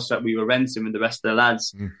house that we were renting with the rest of the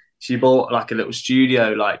lads. She bought like a little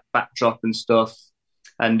studio, like backdrop and stuff,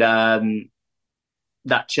 and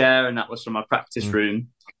that chair, and that was from my practice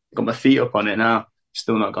room. Got my feet up on it now.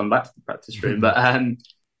 Still not gone back to the practice room, but so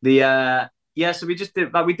we just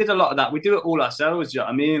did like we did a lot of that. We do it all ourselves. You know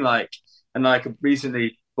what I mean? Like, and like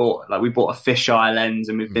recently we bought a fisheye lens,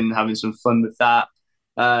 and we've been having some fun with that.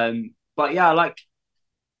 But yeah, like,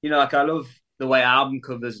 you know, like I love the way album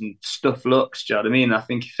covers and stuff looks. Do you know what I mean? I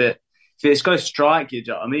think if it's going to strike you,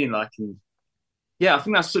 do you know what I mean? Like, I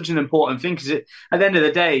think that's such an important thing, because at the end of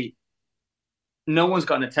the day, no one's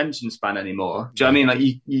got an attention span anymore. Do you know what I mean? Like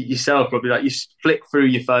you yourself probably, like, you flick through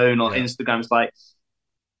your phone or Instagram. It's like,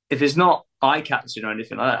 if it's not eye catching or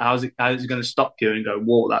anything like that, how is it going to stop you and go,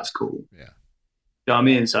 whoa, that's cool? Yeah. Do you know what I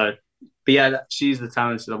mean? So, but yeah, she's the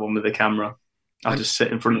talented one with the camera. I'll just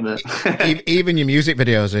sit in front of it. Even your music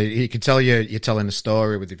videos, you can tell you're telling a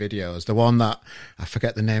story with your videos. The one that, I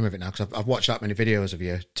forget the name of it now, because I've watched that many videos of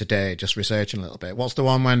you today, just researching a little bit. What's the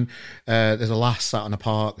one when there's a lass sat in a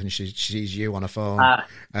park and she sees you on a phone?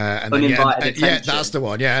 Uninvited attention. Yeah, that's the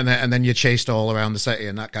one. Yeah, and then you're chased all around the city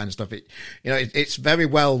and that kind of stuff. It's very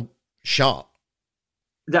well shot.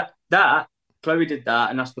 that Chloe did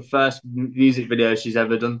that, and that's the first music video she's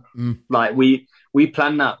ever done. Mm. Like we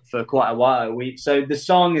planned that for quite a while. So the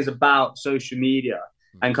song is about social media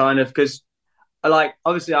and kind of because like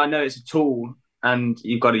obviously I know it's a tool and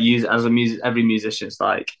you've got to use it as every musician's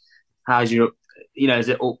like how's your is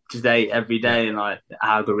it up to date every day and like the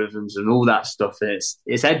algorithms and all that stuff. And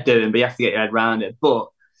it's head doing, but you have to get your head around it. But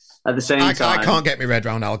at the same time, I can't get my head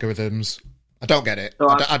around algorithms. I don't get it. So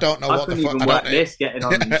I don't know what the fuck. I don't this getting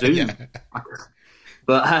on Zoom. Yeah.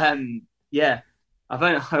 But yeah,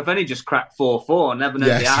 I've only just cracked 4.4. Never know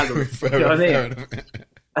the algorithm. You know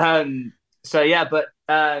what I mean? So yeah, but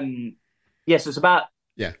so it's about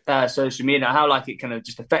social media, how like it kind of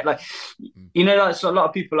just affect like like so a lot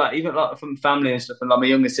of people like even like from family and stuff, and like my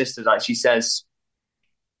younger sister, like she says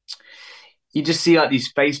you just see like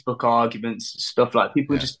these Facebook arguments and stuff, like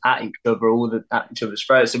people just at each other, at each other's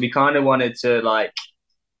throats. So we kind of wanted to like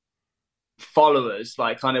followers,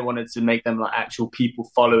 like kind of wanted to make them like actual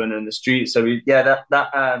people following in the street. So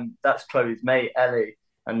that's Chloe's mate Ellie,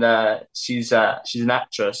 and she's an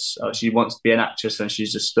actress. She wants to be an actress, and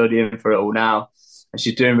she's just studying for it all now, and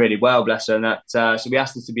she's doing really well, bless her. And that so we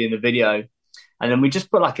asked her to be in the video, and then we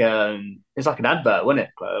just put like it's like an advert, wasn't it,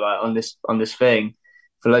 Chloe, like on this thing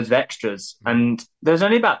for loads of extras. And there's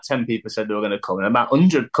only about 10 people said they were going to come, and about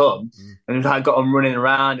 100 come. And I got them running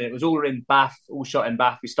around, and it was all in Bath, all shot in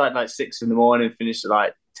Bath. We started like 6 a.m, finished at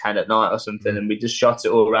like 10 at night or something, and we just shot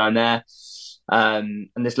it all around there. And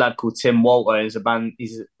this lad called Tim Walter he's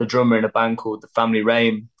the drummer in a band called The Family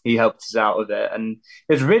Rain. He helped us out with it, and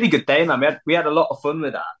it was a really good day, man. We had a lot of fun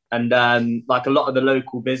with that, and like a lot of the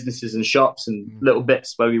local businesses and shops and little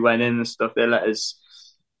bits where we went in and stuff, they let us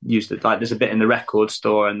used it, like there's a bit in the record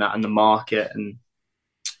store and that and the market, and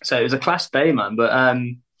so it was a class day, man. But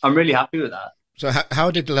I'm really happy with that. So how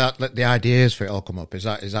did the ideas for it all come up? Is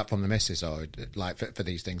that from the missus, or like for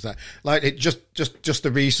these things like it just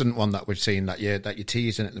the recent one that we've seen that you're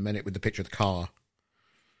teasing at the minute with the picture of the car?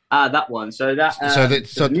 That one. So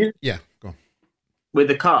that yeah, go on. With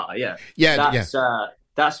the car,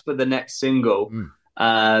 that's for the next single.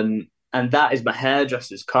 And that is my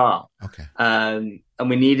hairdresser's car. Okay. And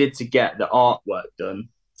we needed to get the artwork done.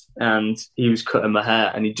 And he was cutting my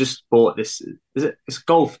hair, and he just bought this. It's a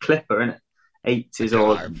golf clipper, isn't it? 80s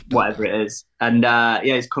or whatever it is. And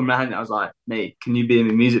he's come around, and I was like, mate, can you be in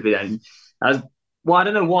the music video? And I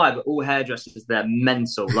don't know why, but all hairdressers, they're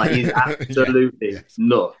mental. Like, he's absolutely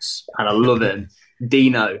nuts, and I love him.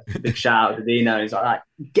 Dino, big shout out to Dino. He's like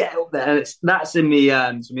get up there. And that's in me.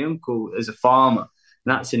 So my uncle is a farmer.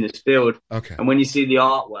 And that's in his field. Okay. And when you see the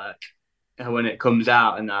artwork, when it comes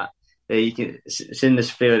out and that, it's in this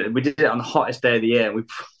field. We did it on the hottest day of the year. We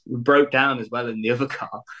broke down as well in the other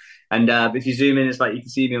car. And if you zoom in, it's like you can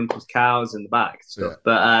see my uncle's cows in the back and stuff.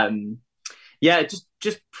 Yeah. But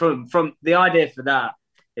just from the idea for that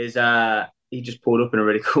is he just pulled up in a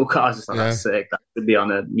really cool car. I was just like, that's sick. That could be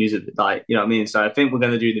on a music, like, you know what I mean? So I think we're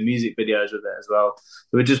going to do the music videos with it as well. So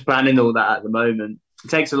we're just planning all that at the moment. It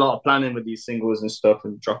takes a lot of planning with these singles and stuff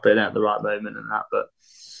and drop it at the right moment and that. But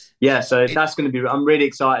yeah, so that's going to be, I'm really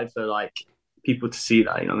excited for like people to see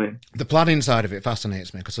that, you know what I mean? The planning side of it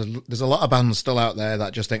fascinates me because there's a lot of bands still out there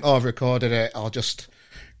that just think, I've recorded it, I'll just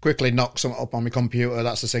quickly knock something up on my computer,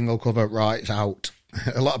 that's a single cover, right, it's out.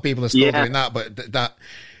 A lot of people are still doing that, but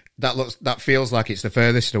that feels like it's the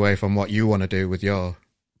furthest away from what you want to do with your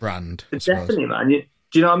brand. Definitely, man. Do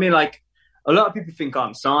you know what I mean? Like, a lot of people think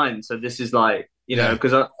I'm signed, so this is like, you know,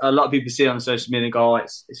 because a lot of people see it on social media and go,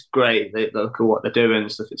 it's great. They look at what they're doing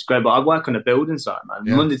and stuff. It's great. But I work on a building site, man.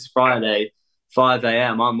 Yeah. Monday to Friday, 5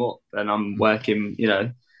 a.m. I'm up and I'm working, you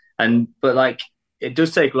know. But like, it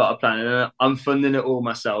does take a lot of planning. And I'm funding it all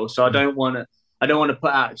myself, so I don't want to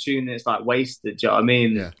put out a tune that's like wasted. Do you know what I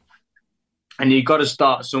mean? Yeah. And you got to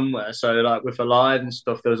start somewhere. So like with Alive and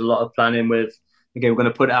stuff, there was a lot of planning with. Okay, we're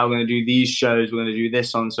going to put it out. We're going to do these shows. We're going to do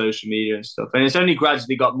this on social media and stuff. And it's only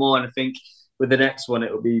gradually got more. And I think with the next one,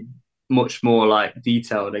 it will be much more like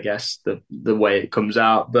detailed, I guess, the way it comes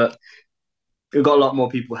out. But we've got a lot more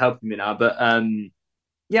people helping me now. But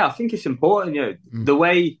I think it's important. You know, the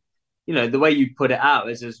way you put it out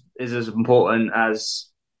is as important as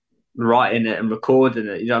writing it and recording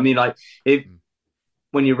it. You know what I mean? Like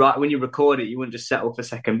when you record it, you wouldn't just settle for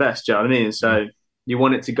second best. Do you know what I mean? So you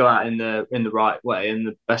want it to go out in the right way, in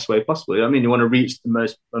the best way possible. You know what I mean? You want to reach the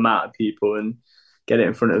most amount of people and get it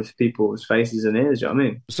in front of people's faces and ears. You know what I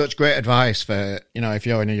mean? Such great advice for, you know, if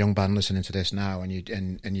you're in a young band listening to this now and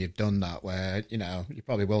you've done that, where, you know, you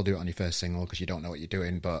probably will do it on your first single because you don't know what you're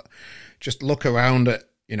doing, but just look around at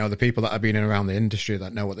You know, the people that have been around the industry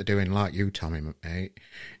that know what they're doing, like you, Tommy, mate.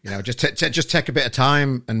 You know, just take a bit of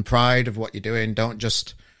time and pride of what you're doing. Don't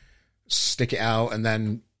just stick it out and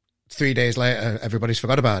then 3 days later everybody's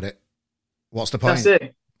forgot about it. What's the point? That's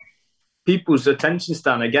it. People's attention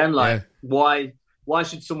span again. Like, why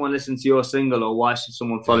should someone listen to your single, or why should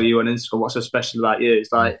someone follow you on Instagram? What's so special about you?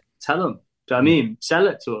 It's like, tell them. Do you know what I mean? Sell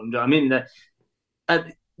it to them. Do you know what I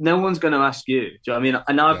mean? No one's going to ask you. Do you know what I mean?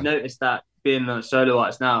 And I've noticed that being a solo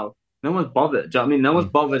artist now, no one's bothered. Do you know what I mean? No one's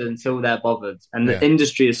bothered until they're bothered. And the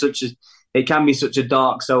industry is it can be such a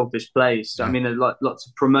dark, selfish place. Do you know what I mean? There's lots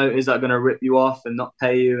of promoters that are going to rip you off and not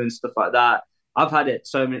pay you and stuff like that. I've had it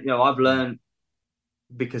so many, I've learned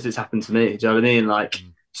because it's happened to me. Do you know what I mean? Like,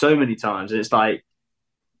 so many times. And it's like,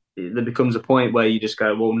 there becomes a point where you just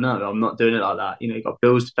go, well, no, I'm not doing it like that. You've got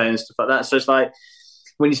bills to pay and stuff like that. So it's like,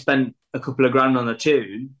 when you spend a couple of grand on a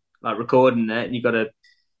tune, like recording it, and you got to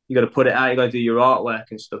put it out, you got to do your artwork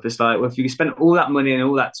and stuff. It's like, well, if you spend all that money and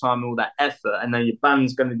all that time and all that effort, and then your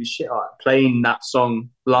band's going to be shit at playing that song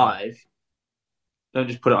live, don't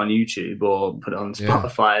just put it on YouTube or put it on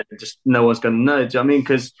Spotify and just no one's going to know. Do you know what I mean?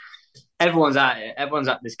 Because everyone's at it. Everyone's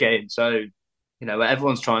at this game. So,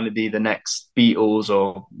 everyone's trying to be the next Beatles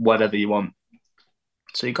or whatever you want.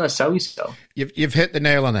 So you got to sell yourself. You've hit the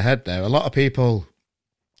nail on the head there. A lot of people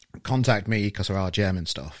contact me because of RGM and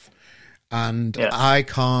stuff. And I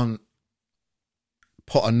can't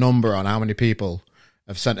put a number on how many people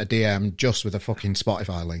have sent a DM just with a fucking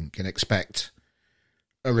Spotify link and expect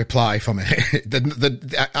a reply from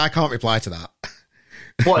it. I can't reply to that.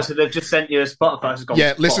 What? So they've just sent you a Spotify? Just gone,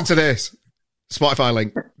 yeah, listen to this. Spotify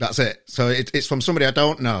link. That's it. So it's from somebody I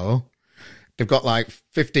don't know. They've got like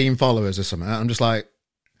 15 followers or something. I'm just like,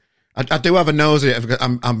 I do have a nosy.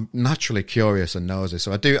 I'm naturally curious and nosy,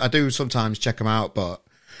 so I do sometimes check them out, but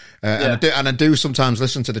and I do sometimes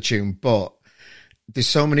listen to the tune. But there's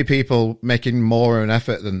so many people making more of an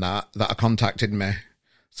effort than that are contacting me.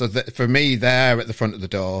 So that for me, they're at the front of the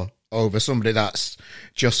door over somebody that's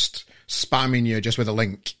just spamming you just with a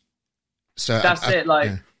link. So that's it.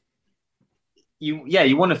 Like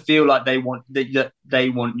you want to feel like they want they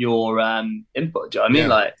want your input. Do you know what I mean?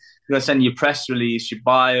 Like, you're gonna send your press release, your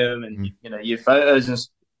bio, and your photos and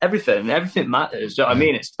everything. Everything matters. Do you know what I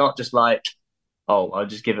mean? It's not just like, oh, I'll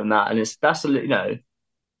just give them that, and it's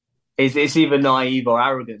either naive or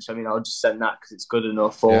arrogance. I mean, I'll just send that because it's good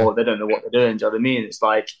enough, or they don't know what they're doing. Do you know what I mean? It's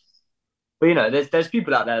like, but there's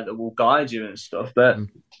people out there that will guide you and stuff, but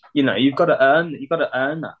you've got to earn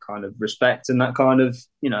that kind of respect and that kind of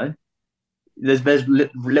there's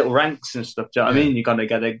little ranks and stuff. Do you know what I mean? You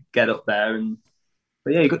gotta get up there and.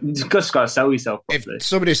 But yeah, you just got to sell yourself properly. If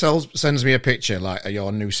somebody sends me a picture like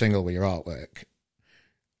your new single with your artwork,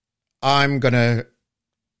 I'm going to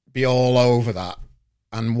be all over that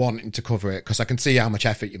and wanting to cover it because I can see how much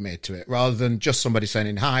effort you made to it, rather than just somebody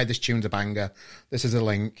saying, hi, this tune's a banger, this is a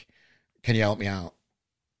link, can you help me out?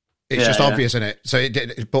 It's just obvious, isn't it? So,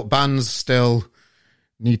 but bands still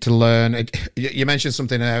need to learn. You mentioned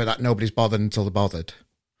something there that nobody's bothered until they're bothered.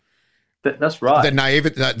 That's right.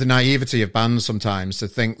 The naivety of bands sometimes to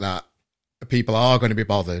think that people are going to be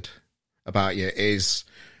bothered about you is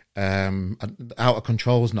out of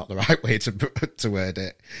control is not the right way to word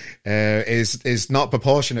it. Is not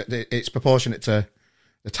proportionate. It's proportionate to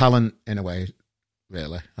the talent in a way.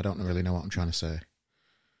 Really, I don't really know what I'm trying to say.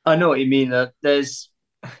 I know what you mean. There's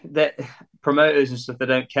promoters and stuff. They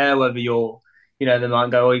don't care whether you're. They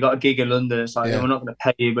might go, "Oh, you got a gig in London." It's like, we're not going to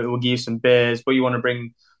pay you, but we'll give you some beers. But you want to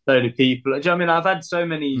bring load of people. Do you know what I mean? I've had so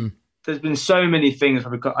many. There's been so many things.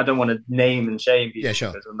 I don't want to name and shame people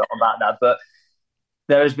because I'm not about that. But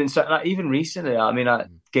there has been so, like, even recently. I mean,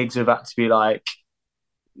 gigs have had to be like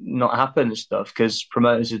not happen and stuff because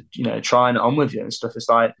promoters are trying it on with you and stuff. It's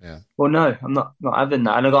like, well, no, I'm not having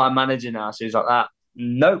that. And I got a manager now, so he's like that.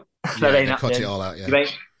 Nope, that ain't happening. Cut it all out. Yeah,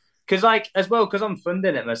 because I'm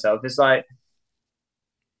funding it myself. It's like.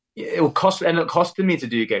 It will end up costing me to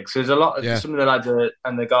do gigs. So there's a lot of some of the lads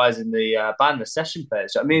and the guys in the band, the session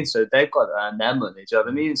players. Do you know what I mean? So they've got to earn their money. Do you know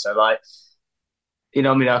what I mean? So like, you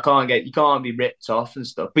can't be ripped off and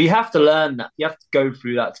stuff. But you have to learn that. You have to go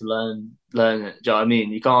through that to learn it. Do you know what I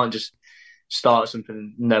mean? You can't just start something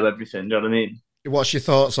and know everything. Do you know what I mean? What's your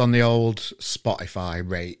thoughts on the old Spotify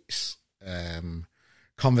rates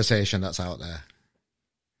conversation that's out there?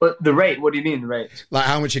 But the rate, what do you mean the rate? Like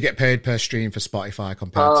how much you get paid per stream for Spotify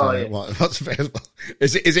compared to what's available?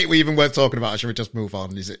 Is it even worth talking about? Or should we just move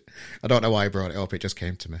on? Is it? I don't know why I brought it up. It just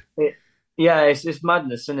came to me. It's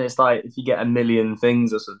madness, isn't it? It's like if you get 1 million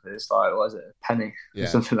things or something, it's like, what is it, a penny or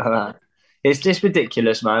something like that. It's just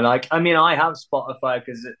ridiculous, man. Like, I mean, I have Spotify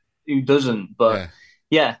because who doesn't? But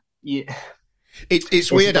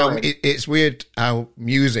It's weird. It's weird how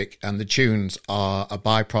music and the tunes are a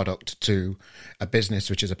byproduct to a business,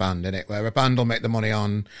 which is a band, isn't it? Where a band will make the money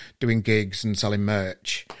on doing gigs and selling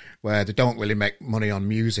merch, where they don't really make money on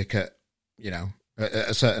music at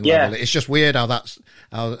a certain level. It's just weird how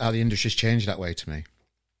how the industry's changed that way to me.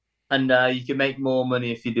 And you can make more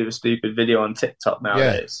money if you do a stupid video on TikTok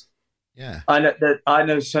nowadays. Yeah. I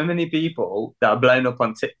know so many people that are blown up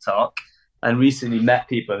on TikTok, and recently met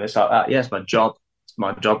people, and it's like, yeah, it's my job. It's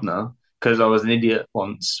my job now, because I was an idiot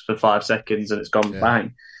once for 5 seconds and it's gone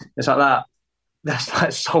bang. It's like that. That's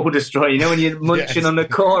like soul destroying. You know, when you're munching on the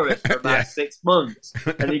chorus for about 6 months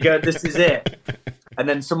and you go, this is it. And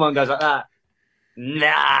then someone goes like that.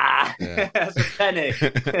 Nah, that's a penny.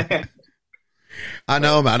 I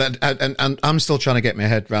know, man, and I'm still trying to get my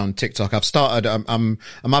head around TikTok. I've started. I'm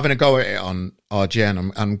having a go at it on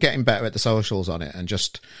RGN. I'm getting better at the socials on it, and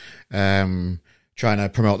just trying to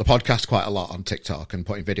promote the podcast quite a lot on TikTok and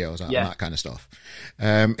putting videos out and that kind of stuff.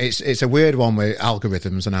 It's a weird one with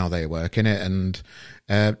algorithms and how they work in it, and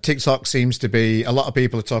TikTok seems to be, a lot of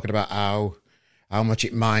people are talking about how much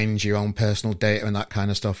it mines your own personal data and that kind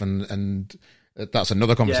of stuff, and that's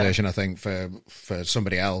another conversation, I think, for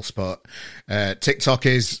somebody else. But TikTok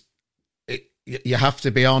you have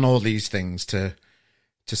to be on all these things to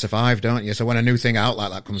survive, don't you? So when a new thing out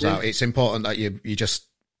like that comes out, it's important that you just,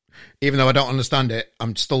 even though I don't understand it,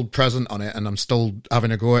 I'm still present on it and I'm still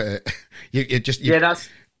having a go at it. You gotta.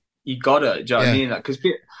 Do you know what I mean? Because a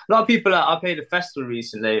lot of people, I played a festival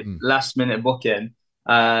recently, last minute booking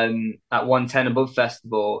at 110 Above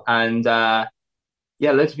Festival, and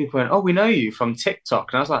loads of people went, "Oh, we know you from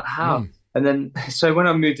TikTok," and I was like, "How?" And then, so when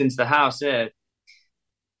I moved into the house here,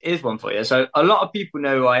 here's one for you. So a lot of people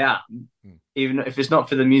know who I am, even if it's not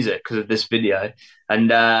for the music, because of this video.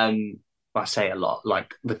 And I say a lot,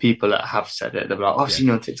 like the people that have said it, they're like, "Oh, I've seen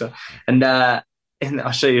you on TikTok." And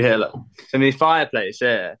I'll show you here. Look, so my fireplace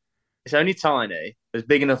here, it's only tiny. It's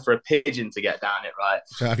big enough for a pigeon to get down it, right?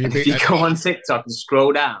 So if you go on TikTok and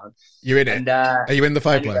scroll down, you're in it. And, are you in the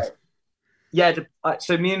fireplace? Anyway, yeah,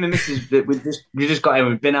 so me and my missus, we just got in.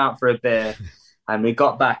 We've been out for a beer, and we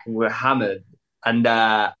got back and we were hammered. And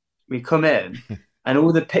we come in, and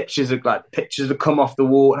all the pictures that come off the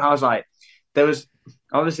wall. And I was like,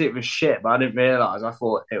 obviously it was shit, but I didn't realise. I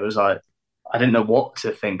thought it was like, I didn't know what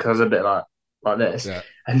to think. I was a bit like this. Yeah.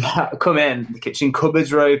 And I come in, the kitchen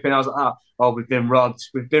cupboards were open. I was like, oh, we've been robbed.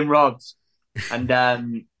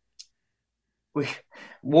 And we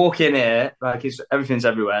walk in here, like everything's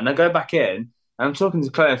everywhere. And I go back in, and I'm talking to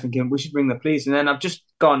Claire, thinking we should bring the police. And then I've just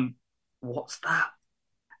gone, what's that?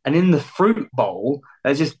 And in the fruit bowl,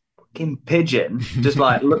 there's this fucking pigeon just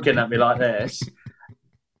like looking at me like this.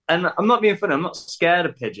 And I'm not being funny, I'm not scared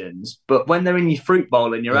of pigeons, but when they're in your fruit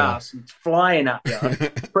bowl in your house and flying at you,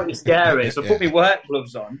 it's pretty scary. So I put my work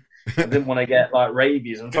gloves on. I didn't want to get like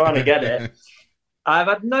rabies. I'm trying to get it. I've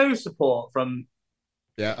had no support from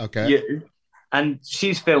you. And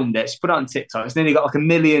she's filmed it. She put it on TikTok. It's nearly got like 1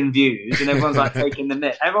 million views, and everyone's like taking the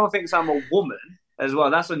mick. Everyone thinks I'm a woman as well.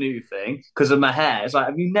 That's a new thing because of my hair. It's like,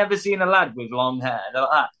 have you never seen a lad with long hair? They're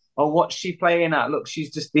like, oh, what's she playing at? Look,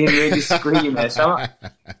 she's just being really squeamish. So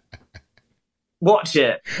watch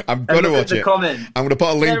it. I'm going to watch it. Comments. I'm going to put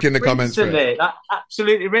a link in the comments. That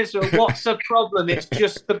absolutely rinse it. What's the problem? It's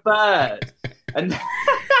just the bird. And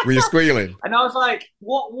were you squealing? And I was like,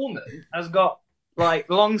 what woman has got like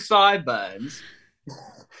long sideburns?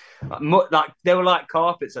 Like they were like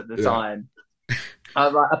carpets at the time. I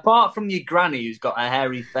was like, apart from your granny who's got a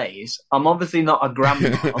hairy face, I'm obviously not a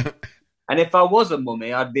grandma. And if I was a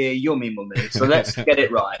mummy, I'd be a yummy mummy. So let's get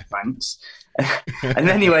it right, thanks. And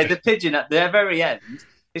anyway, the pigeon at the very end,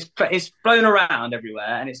 it's flown around everywhere,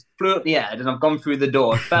 and it's flew up the head, and I've gone through the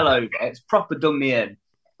door, fell over. It's proper done me in,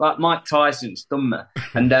 like Mike Tyson's done me.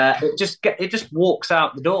 And it just walks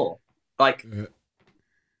out the door, like,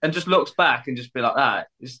 and just looks back and just be like that.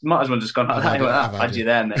 Might as well just gone like that. I've had you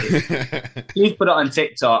there, mate. You've put it on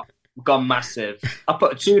TikTok, gone massive. I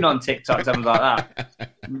put a tune on TikTok, something like that.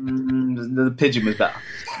 The pigeon was better.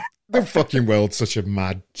 The fucking world's such a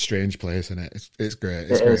mad, strange place, isn't it? It's great.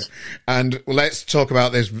 It's great. And let's talk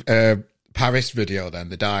about this Paris video then,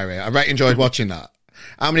 the diary. I really enjoyed watching that.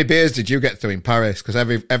 How many beers did you get through in Paris? Because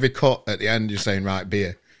every cut at the end, you're saying, right,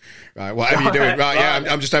 beer. Right, whatever you're doing. Right, yeah,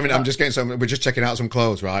 I'm just getting some, we're just checking out some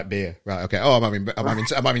clothes, right, beer. Right, okay. Oh, I'm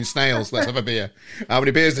having snails. Let's have a beer. How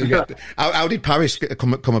many beers did you get? How did Paris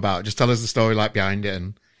come about? Just tell us the story like behind it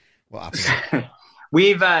and what happened.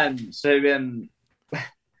 We've,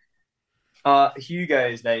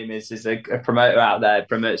 Hugo's name is a promoter out there,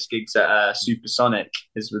 promotes gigs at Supersonic,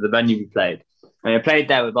 is with the venue we played. And we played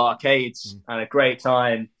there with Arcades, had a great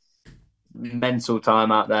time. mental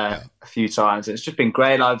time out there a few times. It's just been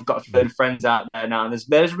great. Like, I've got a few friends out there now, and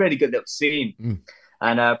there's a really good little scene.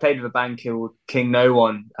 And I played with a band called King No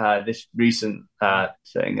One this recent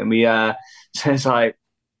thing, and we so it's like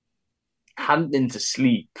hadn't been to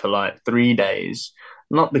sleep for like 3 days,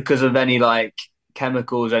 not because of any like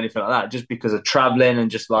chemicals or anything like that, just because of traveling and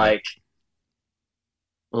just like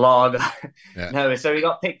lager. No, so we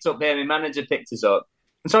got picked up there. My manager picked us up.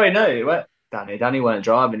 Sorry, no, it weren't Danny. Danny weren't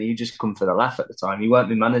driving. He just come for the laugh at the time. He weren't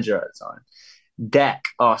my manager at the time. Deck,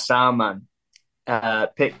 our sound man,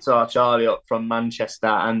 picked our Charlie up from Manchester,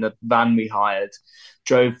 and the van we hired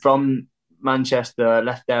drove from Manchester,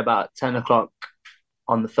 left there about 10 o'clock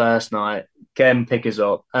on the first night, came and pick us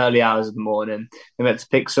up early hours of the morning. We went to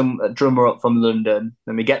pick some drummer up from London.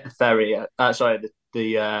 Then we get the ferry,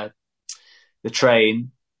 the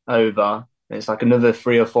train over. It's like another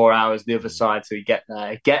 3 or 4 hours the other side till we get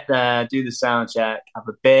there, do the sound check, have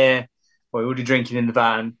a beer, or we're already drinking in the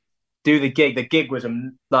van, do the gig. The gig was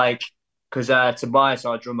like, because Tobias,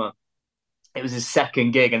 our drummer, it was his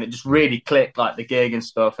second gig, and it just really clicked, like the gig and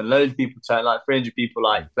stuff, and loads of people turned, like 300 people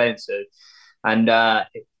like playing to, and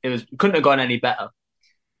it couldn't have gone any better.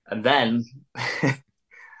 And then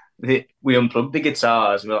we unplugged the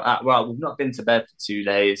guitars. We were like, well, we've not been to bed for 2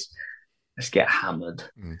 days. Let's get hammered.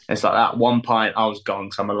 It's like that one pint, I was gone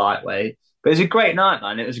because I'm a lightweight. But it was a great night,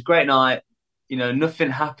 man. It was a great night. You know,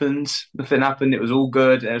 nothing happened. It was all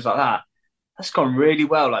good. And it was like that. That's gone really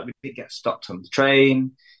well. Like, we didn't get stopped on the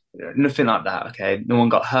train. Nothing like that. Okay, no one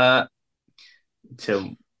got hurt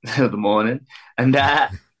until the morning. And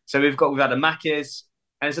so we've had a Macca's,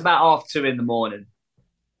 and it's about 2:30 in the morning.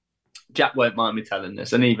 Jack won't mind me telling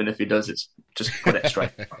this, and even if he does, it's just put it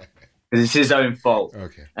straight. Because it's his own fault.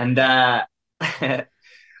 Okay. And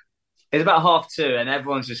it's about 2:30, and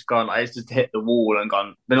everyone's just gone. I just hit the wall and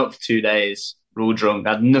gone. Been up for 2 days. We're all drunk.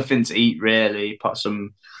 Had nothing to eat really, apart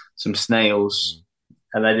some snails,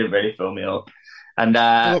 and they didn't really fill me up. And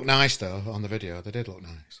they look nice though on the video. They did look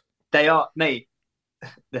nice. They are, mate.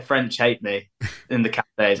 The French hate me in the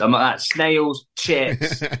cafes. I'm like that. Snails,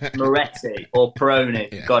 chips, Moretti, or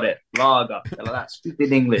Peroni. Yeah. Got it. Lager. They're like that.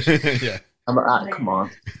 Stupid English. Yeah. I'm like that. Come on.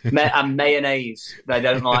 And mayonnaise. They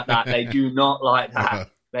don't like that. They do not like that.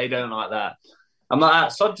 They don't like that. I'm like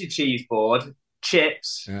that. Sodgy cheese board,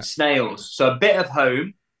 chips, snails. So a bit of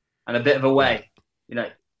home and a bit of away. You know.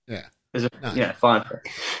 Yeah. There's a nice. Fine.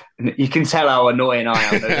 You can tell how annoying I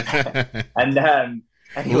am. And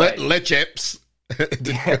anyway, le chips.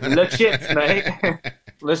 Le chips, mate.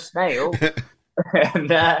 Le snail. And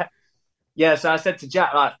so I said to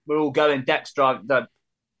Jack, like, we're all going. Deck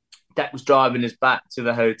was driving us back to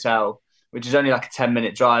the hotel, which is only like a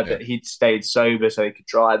 10-minute drive, but he'd stayed sober so he could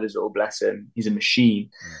drive us all, bless him. He's a machine.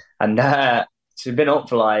 And so we've been up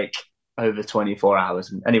for like over 24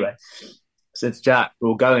 hours. And anyway, I said to Jack,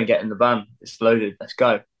 we'll go and get in the van. It's loaded. Let's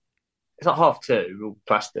go. It's like 2:30. We're all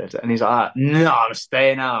plastered. And he's like, no, I'm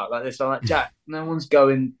staying out. Like this. I'm like, Jack, no one's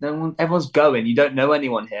going. Everyone's going. You don't know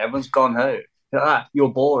anyone here. Everyone's gone home. He's like,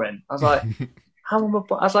 you're boring. I was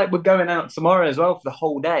like, we're going out tomorrow as well for the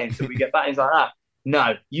whole day until we get back. He's like that.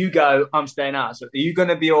 No, you go. I'm staying out. So are you going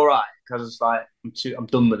to be all right? Because it's like, I'm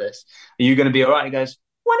done with this. Are you going to be all right? He goes,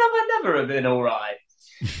 when have I never been all right?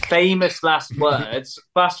 Famous last words.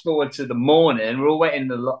 Fast forward to the morning. We're all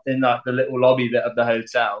waiting in like the little lobby bit of the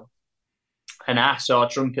hotel. And Ash, our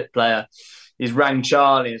trumpet player, he's rang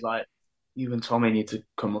Charlie. He's like, you and Tommy need to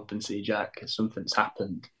come up and see Jack because something's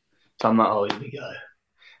happened. So I'm like, oh, here we go.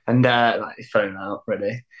 And like, his phone out,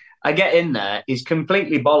 ready. I get in there. He's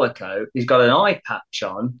completely bolloco. He's got an eye patch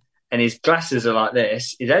on, and his glasses are like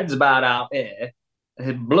this. His head's about out here, and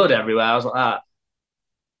there's blood everywhere. I was like,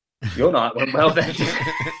 your night went well then.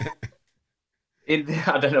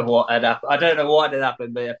 I don't know what had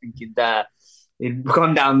happened. But I think he'd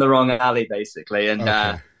gone down the wrong alley, basically. And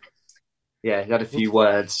he had a few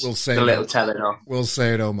words. We'll say a little telling off. We'll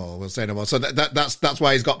say no more. So that's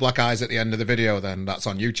why he's got black eyes at the end of the video. Then that's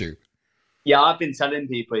on YouTube. Yeah, I've been telling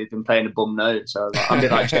people he's been playing a bum note. So I'm a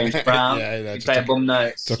bit like James Brown. He's playing a bum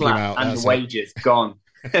note, slap, and the wages gone.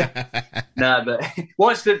 No, but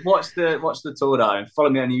watch the tour diary. Follow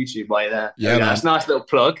me on YouTube while you're there. Yeah, that's a nice little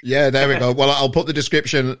plug. Yeah, there we go. Well, I'll put the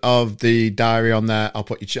description of the diary on there. I'll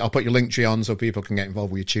put your Linktree on so people can get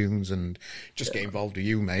involved with your tunes and just get involved with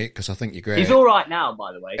you, mate, because I think you're great. He's all right now,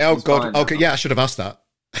 by the way. Oh God, okay, yeah, I should have asked that.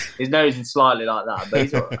 His nose is slightly like that, but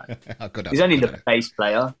he's all right. He's only the bass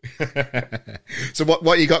player. So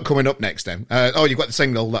what you got coming up next then? You've got the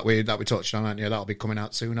single that we touched on, haven't you? That'll be coming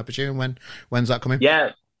out soon, I presume. When's that coming?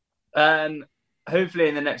 Yeah, hopefully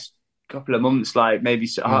in the next couple of months, like maybe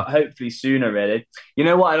hopefully sooner. Really, you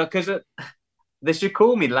know what? Because they should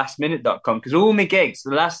call me lastminute.com, because all my gigs,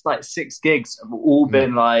 the last like 6 gigs, have all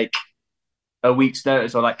been like a week's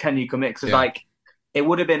notice, or like, can you come in? Because like it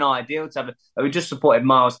would have been ideal to have. We just supported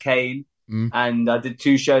Miles Kane, and I did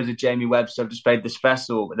 2 shows with Jamie Webster. I've just played this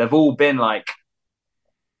festival, but they've all been like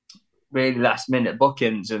really last minute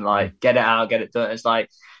bookings, and like get it out, get it done. It's like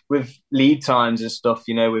with lead times and stuff,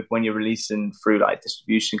 you know, with when you're releasing through like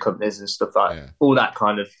distribution companies and stuff, like all that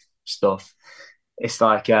kind of stuff. It's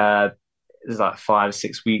like there's like 5 or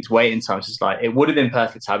 6 weeks waiting time. So it's like it would have been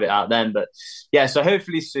perfect to have it out then, but yeah. So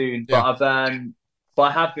hopefully soon. But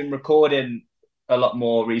I have been recording a lot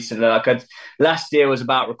more recently. Like last year was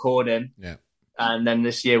about recording, and then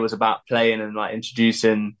this year was about playing and like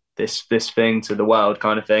introducing this thing to the world,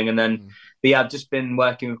 kind of thing. And then, but yeah, I've just been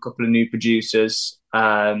working with a couple of new producers,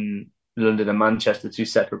 London and Manchester, 2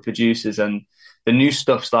 separate producers, and the new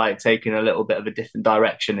stuff's like taking a little bit of a different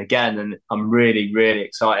direction again, and I'm really, really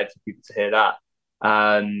excited for people to hear that.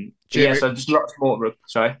 So just lots more.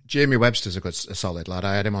 Sorry, Jamie Webster's a solid lad.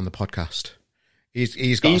 I had him on the podcast.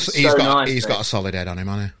 He's got a solid head on him,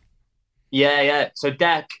 hasn't he? Yeah. So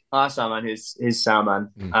Deck, our soundman, his soundman,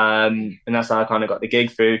 and that's how I kind of got the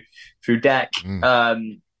gig through Deck.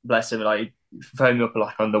 Bless him, like he phoned me up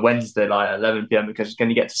like on the Wednesday, like at 11 p.m. because he's going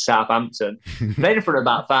to get to Southampton. Played in front of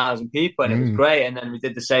about 1,000 people, and it was great. And then we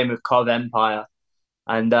did the same with Cov Empire,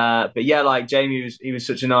 and but yeah, like Jamie was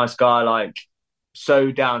such a nice guy, like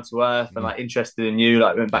so down to earth and like interested in you.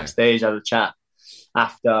 Like we went backstage, had a chat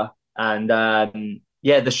after. And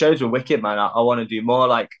the shows were wicked, man. I want to do more.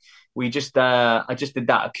 Like I just did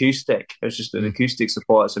that acoustic. It was just an acoustic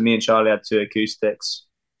support. So me and Charlie had 2 acoustics,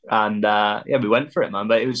 and we went for it, man.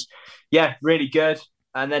 But it was really good.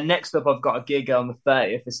 And then next up, I've got a gig on the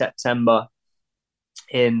 30th of September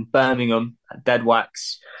in Birmingham at Dead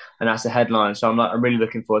Wax, and that's a headline. So I'm really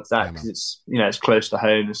looking forward to that, because it's it's close to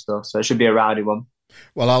home and stuff. So it should be a rowdy one.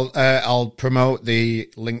 Well, I'll promote the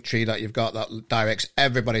link tree that you've got that directs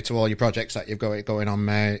everybody to all your projects that you've got going on,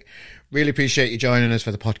 mate. Really appreciate you joining us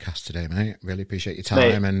for the podcast today, mate. Really appreciate your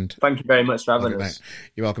time, and thank you very much for having us. Mate.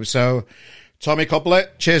 You're welcome. So, Tommy Cobley,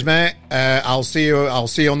 cheers, mate. I'll see you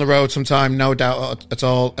on the road sometime, no doubt at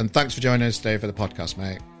all. And thanks for joining us today for the podcast,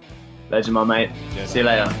 mate. Legend, my mate. Cheers, see you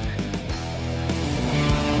later.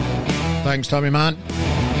 Thanks, Tommy, man.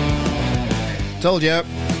 Told you,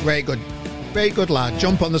 very good lad.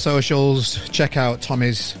 Jump on the socials, check out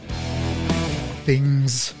Tommy's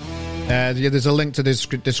things. There's a link to the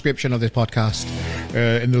description of this podcast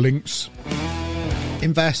in the links.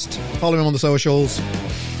 Invest, follow him on the socials.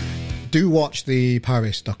 Do watch the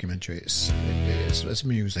Paris documentary. It's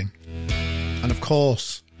amusing. And of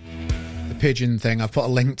course, the pigeon thing, I've put a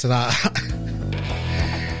link to that.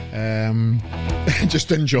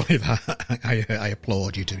 Just enjoy that. I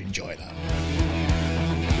applaud you to enjoy that.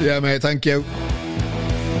 Yeah, mate, thank you.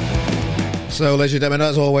 So, ladies and gentlemen,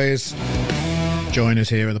 as always, join us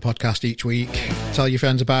here at the podcast each week. Tell your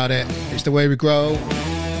friends about it. It's the way we grow.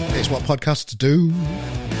 It's what podcasts do.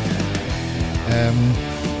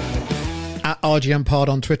 At RGM Pod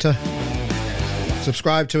on Twitter.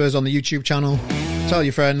 Subscribe to us on the YouTube channel. Tell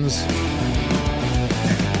your friends.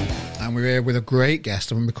 And we're here with a great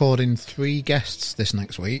guest. I'm recording 3 guests this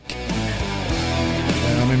next week.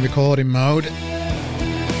 I'm in recording mode.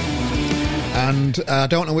 And I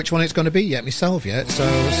don't know which one it's going to be yet myself yet, so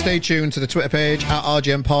stay tuned to the Twitter page at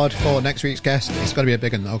RGM Pod for next week's guest. It's going to be a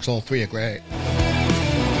big one though, because all 3 are great.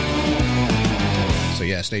 So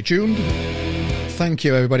yeah, stay tuned. Thank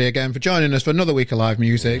you everybody again for joining us for another week of live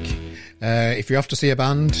music. If you're off to see a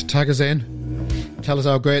band, tag us in. Tell us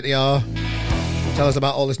how great they are. Tell us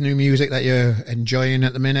about all this new music that you're enjoying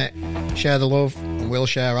at the minute. Share the love, and we'll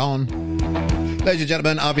share on. Ladies and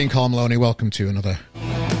gentlemen, I've been Carl Maloney. Welcome to another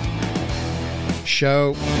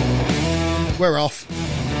show. We're off.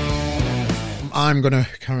 I'm going to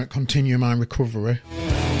continue my recovery.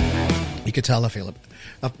 You can tell I feel it.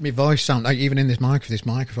 My voice sounds, like, even in this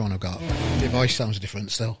microphone I've got, my voice sounds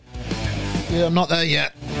different still. Yeah, I'm not there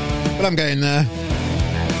yet, but I'm getting there.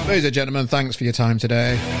 Ladies and gentlemen, thanks for your time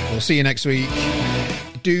today. We'll see you next week.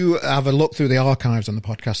 Do have a look through the archives on the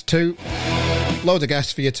podcast too. Loads of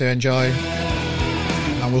guests for you to enjoy.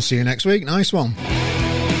 And we'll see you next week. Nice one.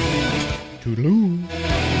 Toodaloo.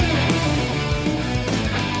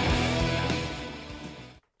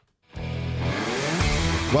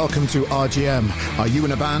 Welcome to RGM. Are you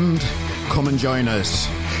in a band? Come and join us.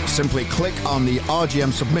 Simply click on the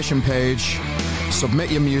RGM submission page, submit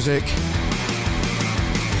your music,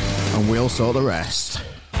 and we'll sort the rest.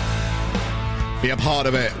 Be a part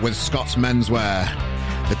of it with Scott's Menswear,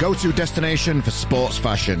 the go-to destination for sports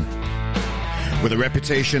fashion. With a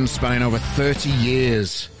reputation spanning over 30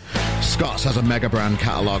 years, Scott's has a mega brand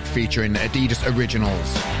catalogue featuring Adidas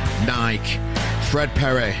Originals, Nike, Fred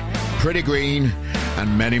Perry, Pretty Green,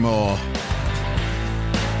 and many more.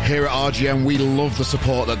 Here at RGM, we love the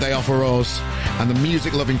support that they offer us and the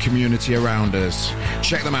music-loving community around us.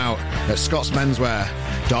 Check them out at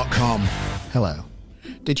scottsmenswear.com. Hello.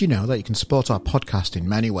 Did you know that you can support our podcast in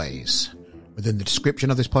many ways? Within the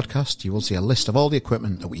description of this podcast, you will see a list of all the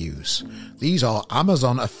equipment that we use. These are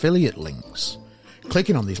Amazon affiliate links.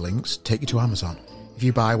 Clicking on these links take you to Amazon. If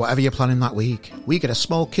you buy whatever you're planning that week, we get a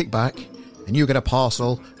small kickback and you get a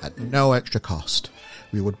parcel at no extra cost.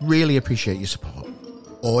 We would really appreciate your support.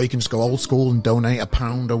 Or you can just go old school and donate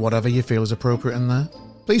 £1 or whatever you feel is appropriate in there.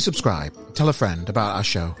 Please subscribe, tell a friend about our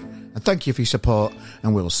show, and thank you for your support,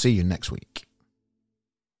 and we'll see you next week.